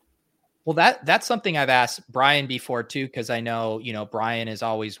bigger. Well, that's something I've asked Brian before too, because I know, Brian is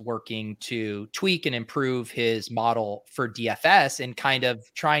always working to tweak and improve his model for DFS and kind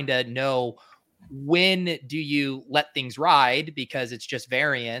of trying to know, when do you let things ride because it's just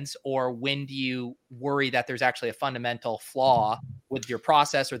variance, or when do you worry that there's actually a fundamental flaw with your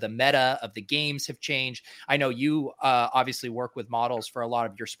process or the meta of the games have changed? I know you obviously work with models for a lot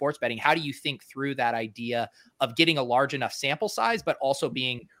of your sports betting. How do you think through that idea of getting a large enough sample size, but also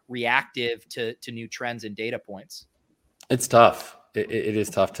being reactive to new trends and data points? It's tough. It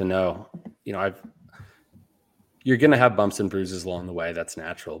is tough to know. You're going to have bumps and bruises along the way. That's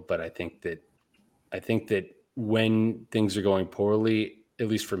natural. But I think that when things are going poorly, at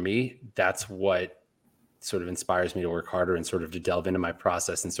least for me, that's what sort of inspires me to work harder and sort of to delve into my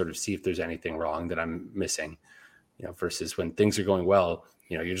process and sort of see if there's anything wrong that I'm missing, versus when things are going well,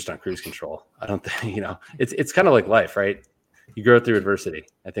 you're just on cruise control. I don't think, it's kind of like life, right? You grow through adversity.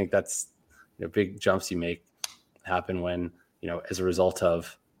 I think that's, big jumps you make happen when, as a result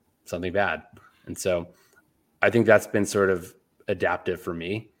of something bad. And so I think that's been sort of adaptive for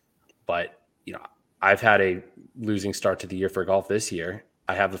me, but I've had a losing start to the year for golf this year.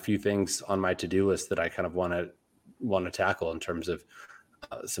 I have a few things on my to-do list that I kind of want to tackle in terms of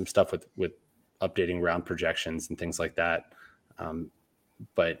some stuff with updating round projections and things like that.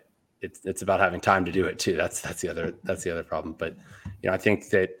 But it's about having time to do it too. That's the other problem. But I think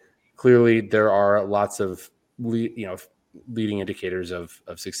that clearly there are lots of leading indicators of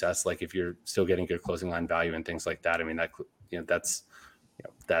success. Like if you're still getting good closing line value and things like that. I mean, that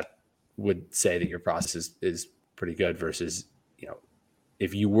would say that your process is pretty good versus,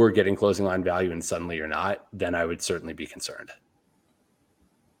 if you were getting closing line value and suddenly you're not, then I would certainly be concerned.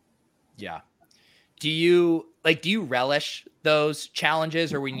 Yeah. Do you relish those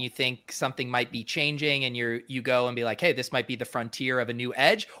challenges, or when you think something might be changing and you go and be like, hey, this might be the frontier of a new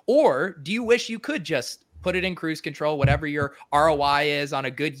edge? Or do you wish you could just put it in cruise control, whatever your ROI is on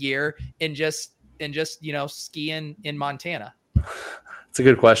a good year, and just ski in Montana? It's a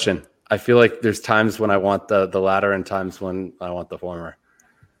good question. I feel like there's times when I want the latter and times when I want the former.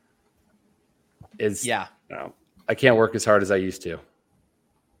 I can't work as hard as I used to.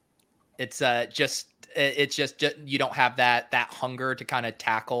 It's just you don't have that hunger to kind of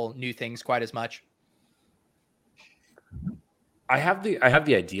tackle new things quite as much. I have the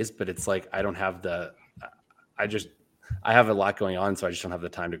ideas, but it's like I don't have I have a lot going on, so I just don't have the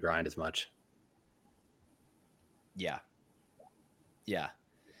time to grind as much. Yeah.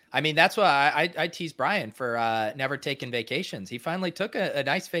 I mean, that's why I tease Brian for never taking vacations. He finally took a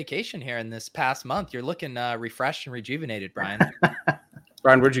nice vacation here in this past month. You're looking refreshed and rejuvenated, Brian.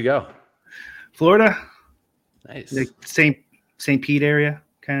 Brian, where'd you go? Florida. Nice. Like St. Pete area,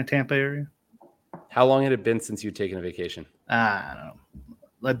 kind of Tampa area. How long had it been since you'd taken a vacation? I don't know.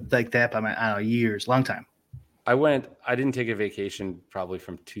 Like that, but I don't know, years, long time. I didn't take a vacation probably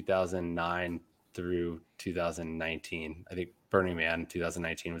from 2009 through 2019. I think Burning Man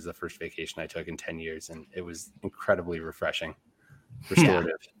 2019 was the first vacation I took in 10 years, and it was incredibly refreshing,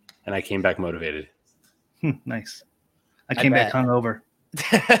 restorative, and I came back motivated. Nice. I came back hungover.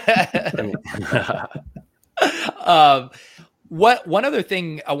 One other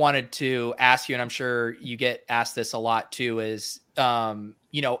thing I wanted to ask you, and I'm sure you get asked this a lot too, is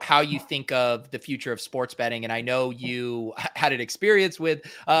how you think of the future of sports betting. And I know you had an experience with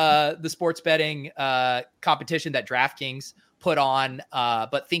the sports betting competition that DraftKings put on,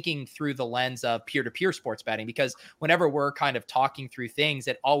 but thinking through the lens of peer-to-peer sports betting, because whenever we're kind of talking through things,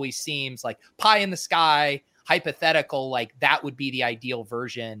 it always seems like pie in the sky, hypothetical, like that would be the ideal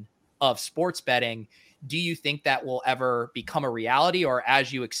version of sports betting. Do you think that will ever become a reality, or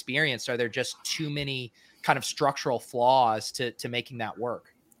as you experienced, are there just too many kind of structural flaws to making that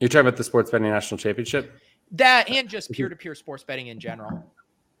work? You're talking about the Sports Betting National Championship? That, and just peer-to-peer sports betting in general.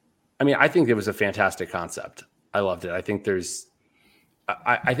 I mean, I think it was a fantastic concept. I loved it. I think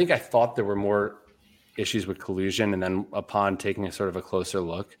I thought there were more issues with collusion, and then upon taking a sort of a closer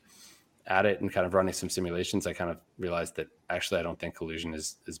look at it and kind of running some simulations, I kind of realized that actually I don't think collusion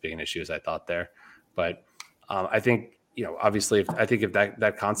is as big an issue as I thought there. But I think, obviously, if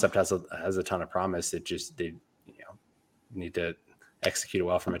that concept has a ton of promise, it just, they need to execute it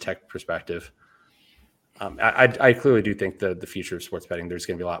well from a tech perspective. I clearly do think the future of sports betting, there's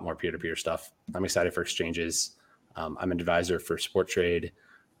going to be a lot more peer-to-peer stuff. I'm excited for exchanges. I'm an advisor for Sporttrade.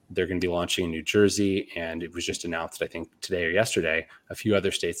 They're going to be launching in New Jersey, and it was just announced, I think today or yesterday, a few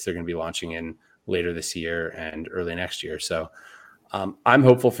other states they're going to be launching in later this year and early next year. So I'm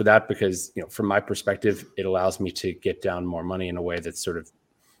hopeful for that because, from my perspective, it allows me to get down more money in a way that's sort of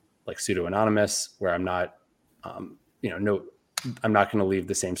like pseudo anonymous, where I'm not, I'm not going to leave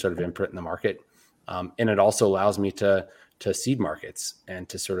the same sort of imprint in the market. And it also allows me to seed markets and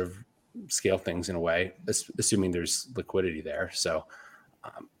to sort of scale things in a way, assuming there's liquidity there. So,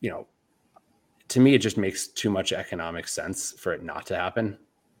 to me, it just makes too much economic sense for it not to happen.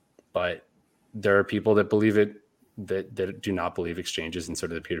 But there are people that believe it, that do not believe exchanges and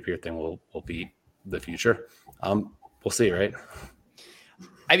sort of the peer-to-peer thing will be the future. We'll see, right?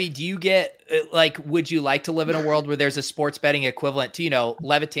 I mean, do you get would you like to live in a world where there's a sports betting equivalent to,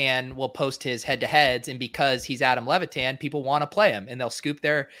 Levitan will post his head-to-heads, and because he's Adam Levitan, people want to play him and they'll scoop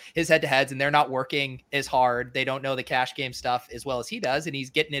his head-to-heads, and they're not working as hard. They don't know the cash game stuff as well as he does, and he's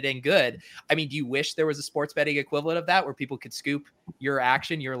getting it in good. I mean, do you wish there was a sports betting equivalent of that where people could scoop your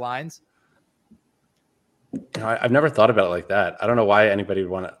action, your lines? I've never thought about it like that. I don't know why anybody would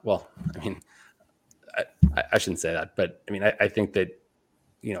want to. Well, I mean, I shouldn't say that, but I mean, I think that,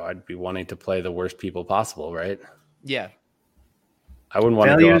 I'd be wanting to play the worst people possible, right? Yeah. I wouldn't want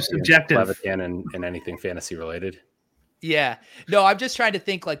to go up subjective. Levitan and anything fantasy related. Yeah. No, I'm just trying to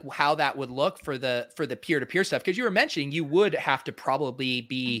think how that would look for the peer-to-peer stuff. Cause you were mentioning you would have to probably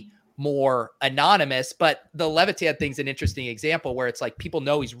be more anonymous, but the Levitan thing's an interesting example where it's like people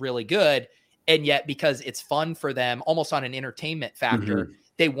know he's really good. And yet, because it's fun for them, almost on an entertainment factor,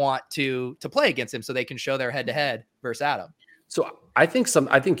 they want to play against him so they can show their head-to-head versus Adam. So I think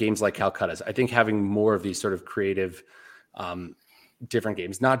games like Calcutta's, I think having more of these sort of creative, different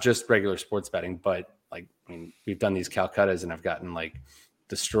games, not just regular sports betting, but we've done these Calcutta's and I've gotten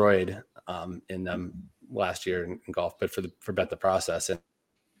destroyed in them last year in golf, but for Bet the Process. And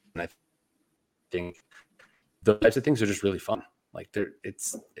I think those types of things are just really fun.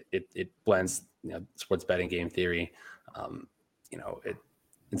 It blends, sports betting, game theory, and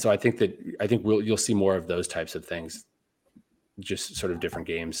so I think you'll see more of those types of things, just sort of different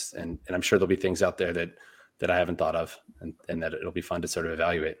games, and I'm sure there'll be things out there that I haven't thought of, and that it'll be fun to sort of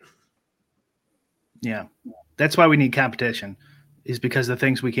evaluate. Yeah, that's why we need competition, is because the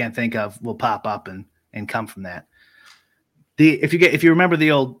things we can't think of will pop up and come from that. If you remember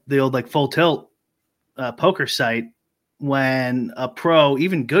the old Full Tilt poker site. When a pro,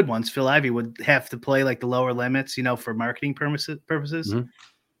 even good ones, Phil Ivey would have to play the lower limits, for marketing purposes. Mm-hmm.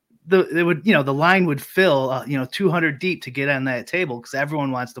 The line would fill, 200 deep to get on that table because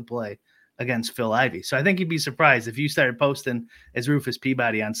everyone wants to play against Phil Ivey. So I think you'd be surprised if you started posting as Rufus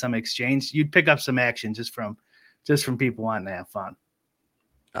Peabody on some exchange, you'd pick up some action just from people wanting to have fun.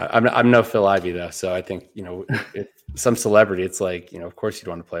 I'm no Phil Ivey though, so I think if some celebrity, it's of course you'd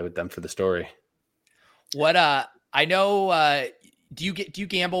want to play with them for the story. What I know. Do you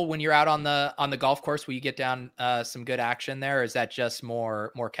gamble when you're out on the golf course? Will you get down some good action there, or is that just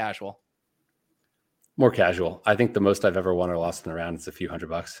more casual? More casual. I think the most I've ever won or lost in a round is a few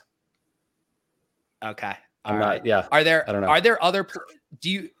 $100. Okay. I'm not. Yeah. Are there? I don't know. Are there other?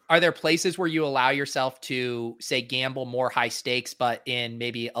 Are there places where you allow yourself to say gamble more high stakes, but in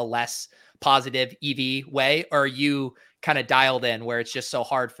maybe a less positive EV way, or are you kind of dialed in where it's just so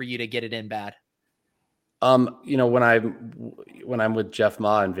hard for you to get it in bad? When I'm with Jeff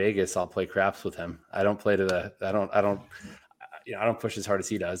Ma in Vegas, I'll play craps with him. I don't play I don't push as hard as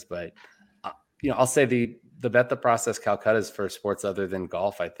he does, but I'll say the Bet the Process Calcutta's for sports other than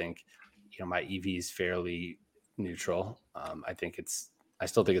golf. I think, my EV is fairly neutral. I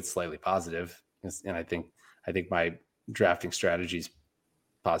still think it's slightly positive, and I think my drafting strategy is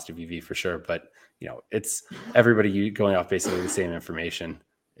positive EV for sure. But it's everybody going off basically the same information.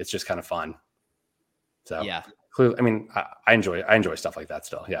 It's just kind of fun. So yeah, clearly, I mean, I enjoy stuff like that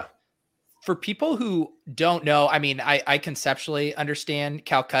still. Yeah. For people who don't know, I mean, I conceptually understand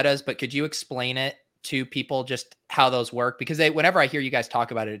Calcutta's, but could you explain it to people just how those work? Because whenever I hear you guys talk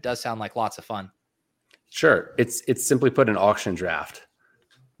about it, it does sound like lots of fun. Sure. It's simply put an auction draft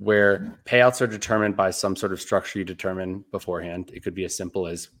where payouts are determined by some sort of structure you determine beforehand. It could be as simple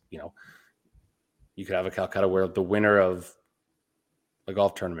as, you could have a Calcutta where the winner of a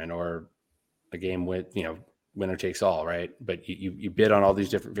golf tournament or a game with, winner takes all, right? But you bid on all these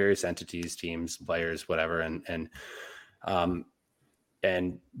different various entities, teams, players, whatever. And the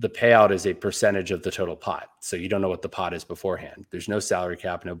payout is a percentage of the total pot. So you don't know what the pot is beforehand. There's no salary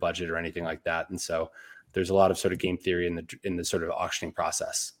cap, no budget or anything like that. And so there's a lot of sort of game theory in the sort of auctioning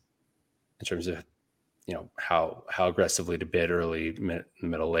process in terms of, how aggressively to bid early,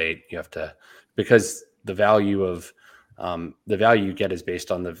 middle, late. You have to, because the value you get is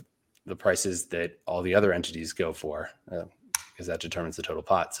based on the prices that all the other entities go for, because that determines the total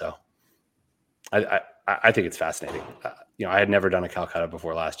pot. So I I think it's fascinating. I had never done a Calcutta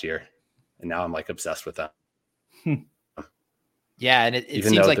before last year, and now I'm like obsessed with them. Yeah, and it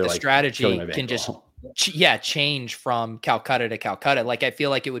seems like the strategy can just change from Calcutta to Calcutta. Like, I feel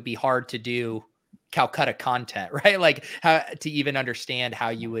like it would be hard to do Calcutta content, right? Like, how to even understand how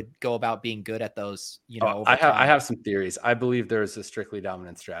you would go about being good at those, I have some theories. I believe there's a strictly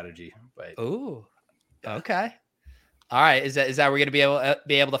dominant strategy, but okay. All right. Is that we're going to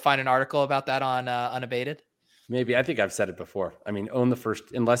be able to find an article about that on Unabated? Maybe. I think I've said it before. I mean, own the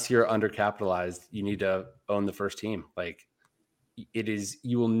first, unless you're undercapitalized, you need to own the first team. Like, it is,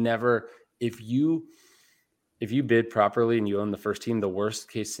 you will never, if you bid properly and you own the first team, the worst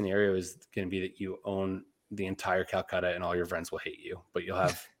case scenario is going to be that you own the entire Calcutta and all your friends will hate you, but you'll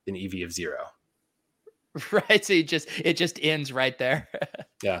have an EV of 0. Right. So it just ends right there.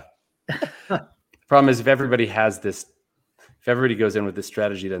 Yeah. Problem is, if everybody goes in with this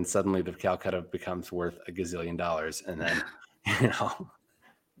strategy, then suddenly the Calcutta becomes worth $1 gazillion. And then,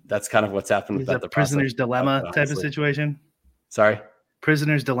 that's kind of what's happened with the prisoner's dilemma type of situation. Sorry.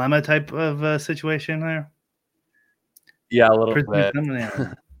 Prisoner's dilemma type of situation there. Yeah, a little bit.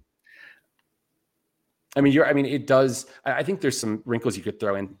 It does. I think there's some wrinkles you could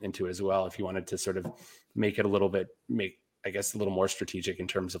throw into it as well if you wanted to sort of make it a little more strategic in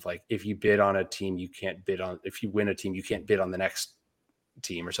terms of, like, if you bid on a team, if you win a team, you can't bid on the next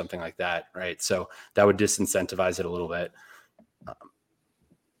team or something like that, right? So that would disincentivize it a little bit.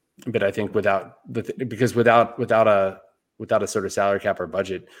 But I think without a sort of salary cap or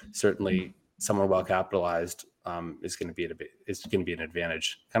budget, certainly someone well capitalized is going to be an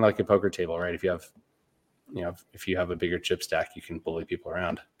advantage. Kind of like a poker table, right? If you have a bigger chip stack, you can bully people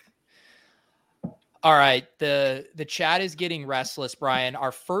around. All right. The chat is getting restless, Brian.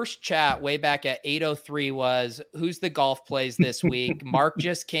 Our first chat way back at 8:03 was, who's the golf plays this week? Mark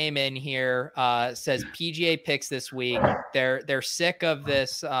just came in here, says PGA picks this week. They're sick of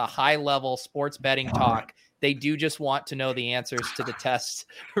this high level sports betting talk. They do just want to know the answers to the test.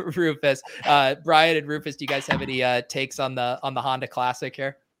 Rufus, Brian and Rufus, do you guys have any takes on the Honda Classic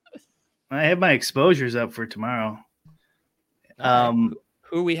here? I have my exposures up for tomorrow. Who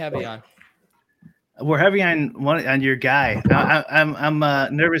are we heavy on? We're heavy on your guy. I'm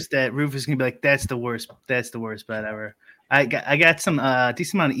nervous that Rufus is gonna be like, that's the worst bet ever. I got some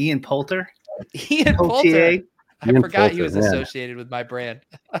decent amount of Ian Poulter. Ian Poulter. I forgot he was associated with my brand.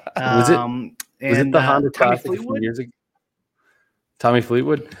 Was it the Honda Classic a few years ago? Tommy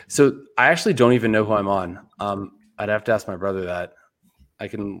Fleetwood. So I actually don't even know who I'm on. I'd have to ask my brother that. I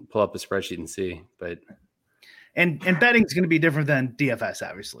can pull up a spreadsheet and see, but and betting is going to be different than DFS,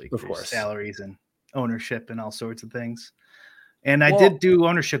 obviously. Of course, salaries and ownership and all sorts of things. And I did do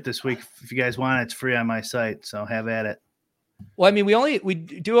ownership this week. If you guys want it, it's free on my site, so have at it. Well, I mean, we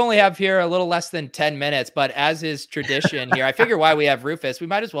do only have here a little less than 10 minutes, but as is tradition here, I figure why we have Rufus, we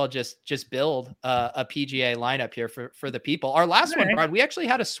might as well just build a PGA lineup here for the people. Our last one, Brian, we actually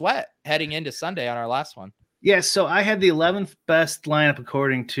had a sweat heading into Sunday on our last one. Yes, so I had the 11th best lineup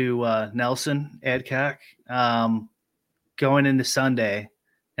according to Nelson Adcock going into Sunday,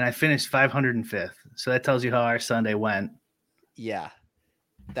 and I finished 505th. So that tells you how our Sunday went. Yeah,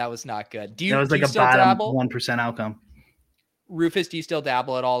 that was not good. That was like a bottom 1% outcome. Rufus, do you still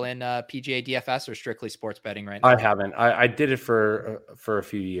dabble at all in PGA DFS or strictly sports betting right now? I haven't. I did it for a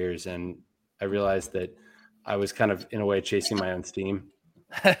few years, and I realized that I was kind of, in a way, chasing my own steam,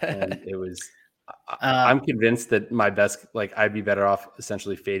 and it was. I'm convinced that my best, like, I'd be better off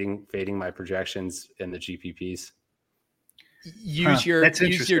essentially fading my projections in the GPPs. Use your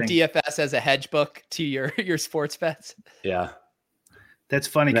DFS as a hedge book to your sports bets. Yeah, that's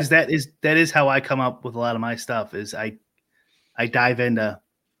funny because that is how I come up with a lot of my stuff. Is I dive into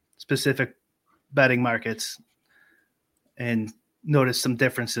specific betting markets and notice some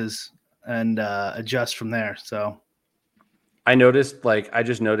differences and adjust from there. So I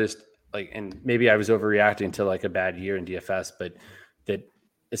just noticed. And maybe I was overreacting to like a bad year in DFS, but that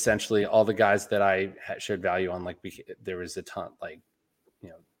essentially all the guys that I shared value on, there was a ton,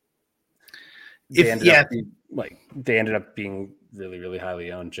 they ended up being really, really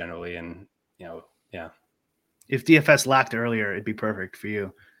highly owned generally. And, if DFS locked earlier, it'd be perfect for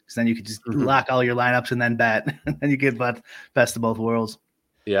you. Because then you could just lock all your lineups and then bet, and you get best of both worlds.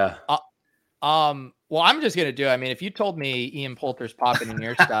 Yeah. Well, I'm just gonna do it. I mean, if you told me Ian Poulter's popping in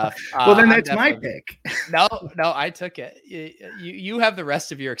your stuff, well, then that's my pick. No, I took it. You have the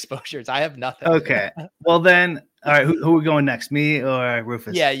rest of your exposures. I have nothing. Okay. Well, then, all right. Who are we going next? Me or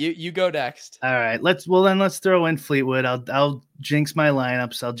Rufus? Yeah, you go next. All right. Let's throw in Fleetwood. I'll jinx my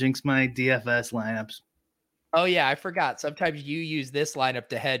lineups. I'll jinx my DFS lineups. Oh yeah, I forgot. Sometimes you use this lineup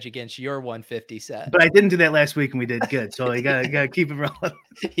to hedge against your 150 set. But I didn't do that last week, and we did good. So you gotta keep it rolling.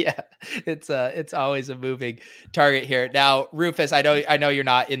 Yeah, it's always a moving target here. Now, Rufus, I know you're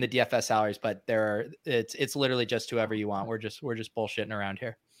not in the DFS salaries, but it's literally just whoever you want. We're just bullshitting around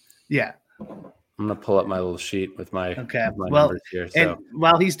here. Yeah. I'm gonna pull up my little sheet with my numbers here. So and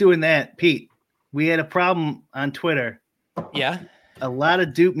while he's doing that, Pete, we had a problem on Twitter. Yeah. A lot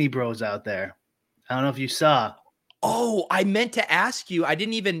of Dupe Me bros out there. I don't know if you saw. Oh, I meant to ask you. I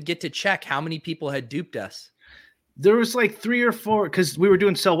didn't even get to check how many people had duped us. There was like 3 or 4, because we were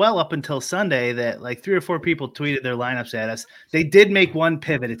doing so well up until Sunday that like 3 or 4 people tweeted their lineups at us. They did make one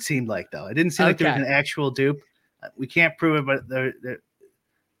pivot, it seemed like, though. It didn't seem like there was an actual dupe. We can't prove it, but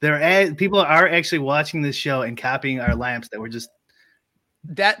people are actually watching this show and copying our lineups that we're just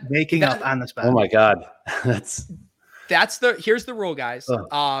making up on the spot. Oh my God. Here's the rule, guys.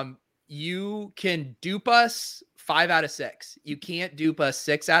 You can dupe us 5 out of 6. You can't dupe us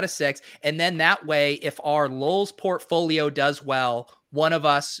 6 out of 6. And then that way, if our Lulz portfolio does well, one of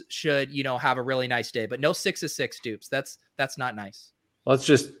us should, have a really nice day, but no 6 of 6 dupes. That's not nice. Well, it's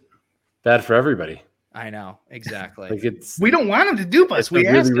just bad for everybody. I know. Exactly. We don't want them to dupe us. We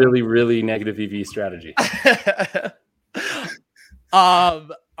really, really, really negative EV strategy. All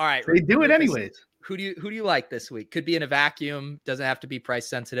right. They do it anyways. Who do you like this week? Could be in a vacuum. Doesn't have to be price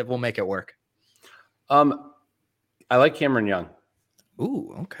sensitive. We'll make it work. I like Cameron Young.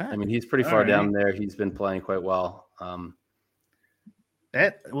 Ooh, okay. I mean, he's pretty far down there. He's been playing quite well.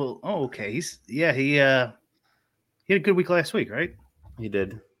 Okay. He had a good week last week, right? He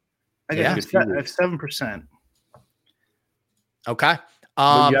did. I got 7%. Okay. You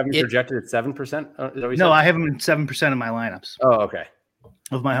have him projected at 7%? No, I have him in 7% of my lineups. Oh, okay.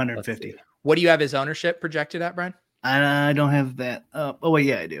 Of my 150. What do you have his ownership projected at, Brian? I don't have that.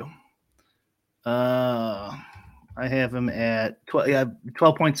 I do. I have him at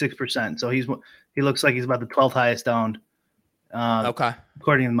 12.6%. So he looks like he's about the 12th highest owned. Okay.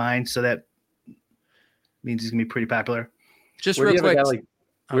 According to mine, so that means he's gonna be pretty popular. Just real quick.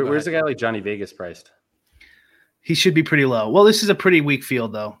 Where's a guy like Johnny Vegas priced? He should be pretty low. Well, this is a pretty weak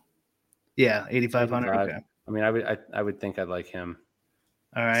field though. Yeah, 8,500. Okay. I mean, I would think I'd like him.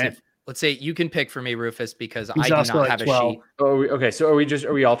 All right. Let's say you can pick for me, Rufus, because He's I do not have 12. a sheet. Oh, okay. So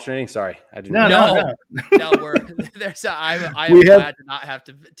are we alternating? Sorry, I didn't. No. I'm glad to not have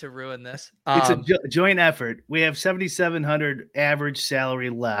to ruin this. It's a joint effort. We have 7,700 average salary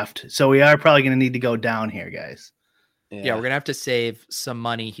left, so we are probably going to need to go down here, guys. Yeah, we're gonna have to save some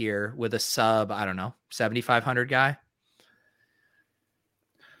money here with a sub. I don't know, 7,500 guy.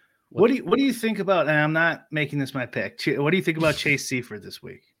 What do you think about? And I'm not making this my pick. What do you think about Chase Seifert this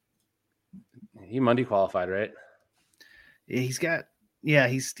week? He Monday qualified, right? He's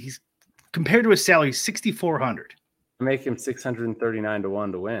compared to his salary, 6,400. Make him 639 to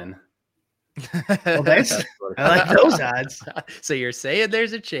 1 to win. Well, I like those odds. So you're saying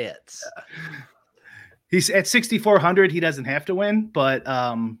there's a chance. He's at 6,400. He doesn't have to win, but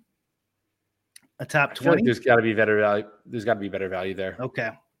a top 20. Like there's got to be better value. There's got to be better value there.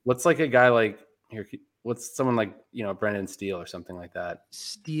 Okay. What's like a guy like here? What's someone like Brendan Steele or something like that?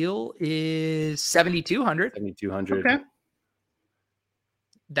 Steele is 7,200. 7,200.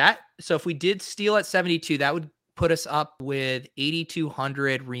 Okay. So if we did Steele at 72, that would put us up with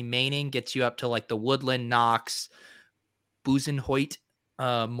 8,200 remaining. Gets you up to like the Woodland, Knox, Buzenhoit,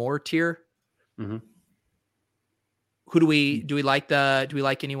 Moore tier. Mm-hmm. Who do we like? Do we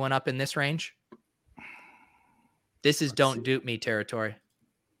like anyone up in this range? This is don't dupe me territory.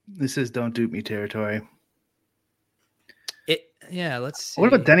 This is don't dupe me territory. Let's see.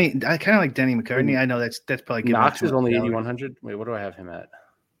 What about Denny? I kind of like Denny McCartney. I know that's probably good. Knox is only 8,100. Wait, what do I have him at?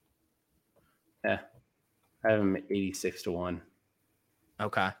 Yeah, I have him at 86 to 1.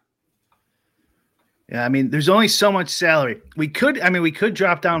 Okay. Yeah, I mean, there's only so much salary. We could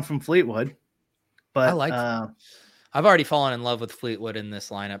drop down from Fleetwood, but I like. I've already fallen in love with Fleetwood in this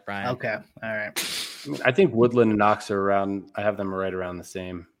lineup, Brian. Okay, all right. I think Woodland and Knox are around. I have them right around the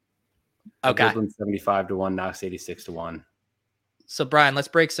same. Okay. Woodland 75 to 1, Knox 86 to 1. So Brian, let's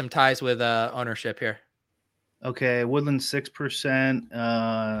break some ties with ownership here. Okay, Woodland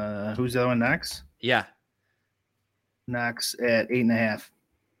 6%. Who's the other one? Knox. Yeah. Knox at 8.5.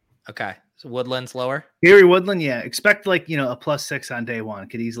 Okay, so Woodland's lower. Gary Woodland, yeah. Expect a +6 on day one.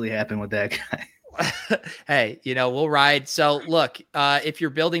 Could easily happen with that guy. Hey, we'll ride. So look, if you're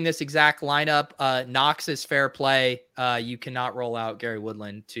building this exact lineup, Knox is fair play. You cannot roll out Gary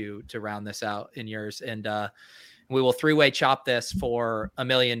Woodland to round this out in yours. And we will 3-way chop this for $1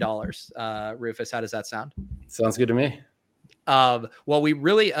 million. Rufus, how does that sound? Sounds good to me. Well, we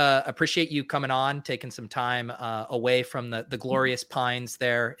really appreciate you coming on, taking some time away from the glorious pines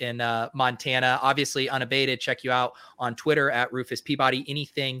there in Montana. Obviously, Unabated. Check you out on Twitter at Rufus Peabody.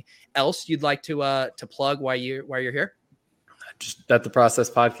 Anything else you'd like to plug while you're here? Just at the Process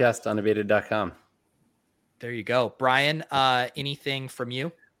Podcast, unabated.com. There you go, Brian. Anything from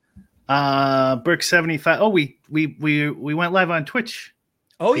you? Brick 75. Oh, we went live on Twitch.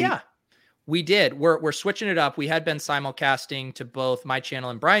 Oh, yeah. We did. We're switching it up. We had been simulcasting to both my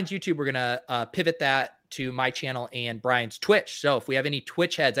channel and Brian's YouTube. We're going to pivot that to my channel and Brian's Twitch. So if we have any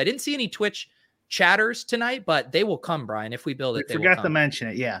Twitch heads, I didn't see any Twitch chatters tonight, but they will come, Brian. If we build it, I forgot to mention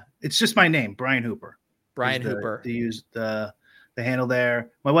it. Yeah. It's just my name, Brian Hooper. Brian Hooper. To use the handle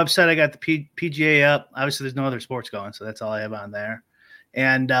there. My website, I got the PGA up. Obviously, there's no other sports going, so that's all I have on there.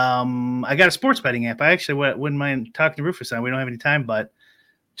 And I got a sports betting app. I actually wouldn't mind talking to Rufus on. We don't have any time, but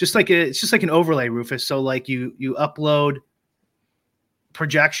it's just like an overlay, Rufus. So like you upload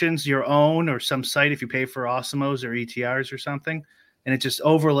projections, your own or some site if you pay for Awesemos or ETRs or something, and it just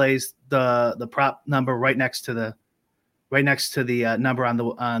overlays the prop number right next to the number on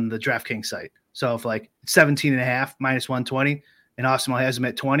the DraftKings site. So if like 17.5 minus 120 and Awesemo has them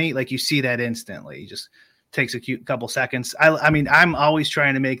at 20, like you see that instantly. It just takes a couple seconds. I mean, I'm always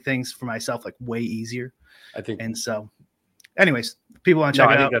trying to make things for myself like way easier. I think. And so anyways, people want to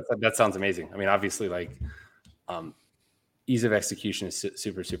check it out. That sounds amazing. I mean, obviously like ease of execution is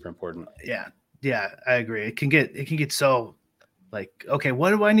super, super important. Yeah. Yeah, I agree. It can get so like, okay, what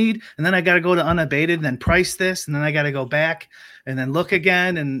do I need? And then I got to go to Unabated and then price this. And then I got to go back and then look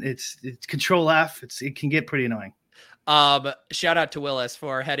again. And it's Control F. It can get pretty annoying. Shout out to Willis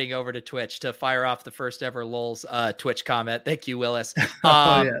for heading over to Twitch to fire off the first ever Lulz Twitch comment. Thank you, Willis.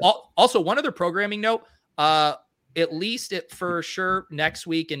 Also, one other programming note, at least for sure next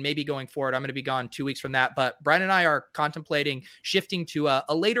week and maybe going forward, I'm going to be gone 2 weeks from that. But Brian and I are contemplating shifting to a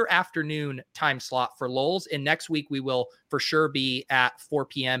later afternoon time slot for Lulz. And next week we will for sure be at 4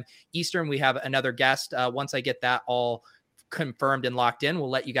 p.m. Eastern. We have another guest. Once I get that all confirmed and locked in, we'll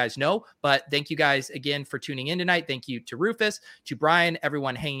let you guys know. But thank you guys again for tuning in tonight. Thank you to Rufus, to Brian,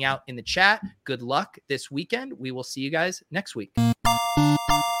 everyone hanging out in the chat. Good luck this weekend. We will see you guys next week.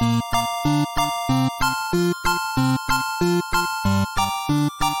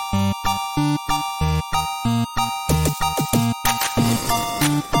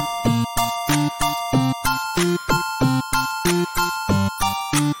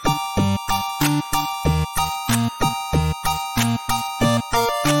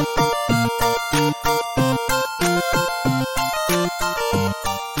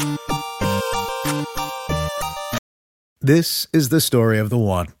 This is the story of the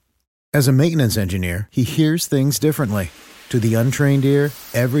one. As a maintenance engineer, he hears things differently. To the untrained ear,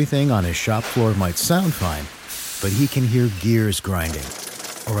 everything on his shop floor might sound fine, but he can hear gears grinding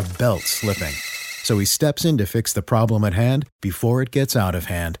or a belt slipping. So he steps in to fix the problem at hand before it gets out of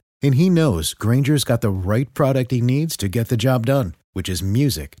hand. And he knows Grainger's got the right product he needs to get the job done, which is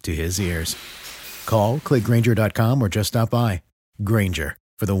music to his ears. Call, click Grainger.com, or just stop by. Grainger,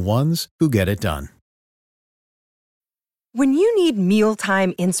 for the ones who get it done. When you need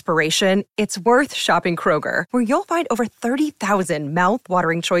mealtime inspiration, it's worth shopping Kroger, where you'll find over 30,000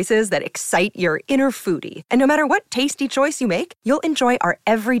 mouth-watering choices that excite your inner foodie. And no matter what tasty choice you make, you'll enjoy our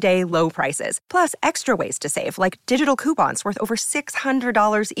everyday low prices, plus extra ways to save, like digital coupons worth over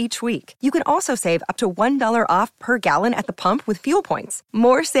 $600 each week. You can also save up to $1 off per gallon at the pump with fuel points.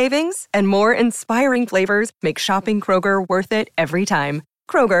 More savings and more inspiring flavors make shopping Kroger worth it every time.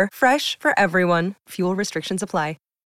 Kroger, fresh for everyone. Fuel restrictions apply.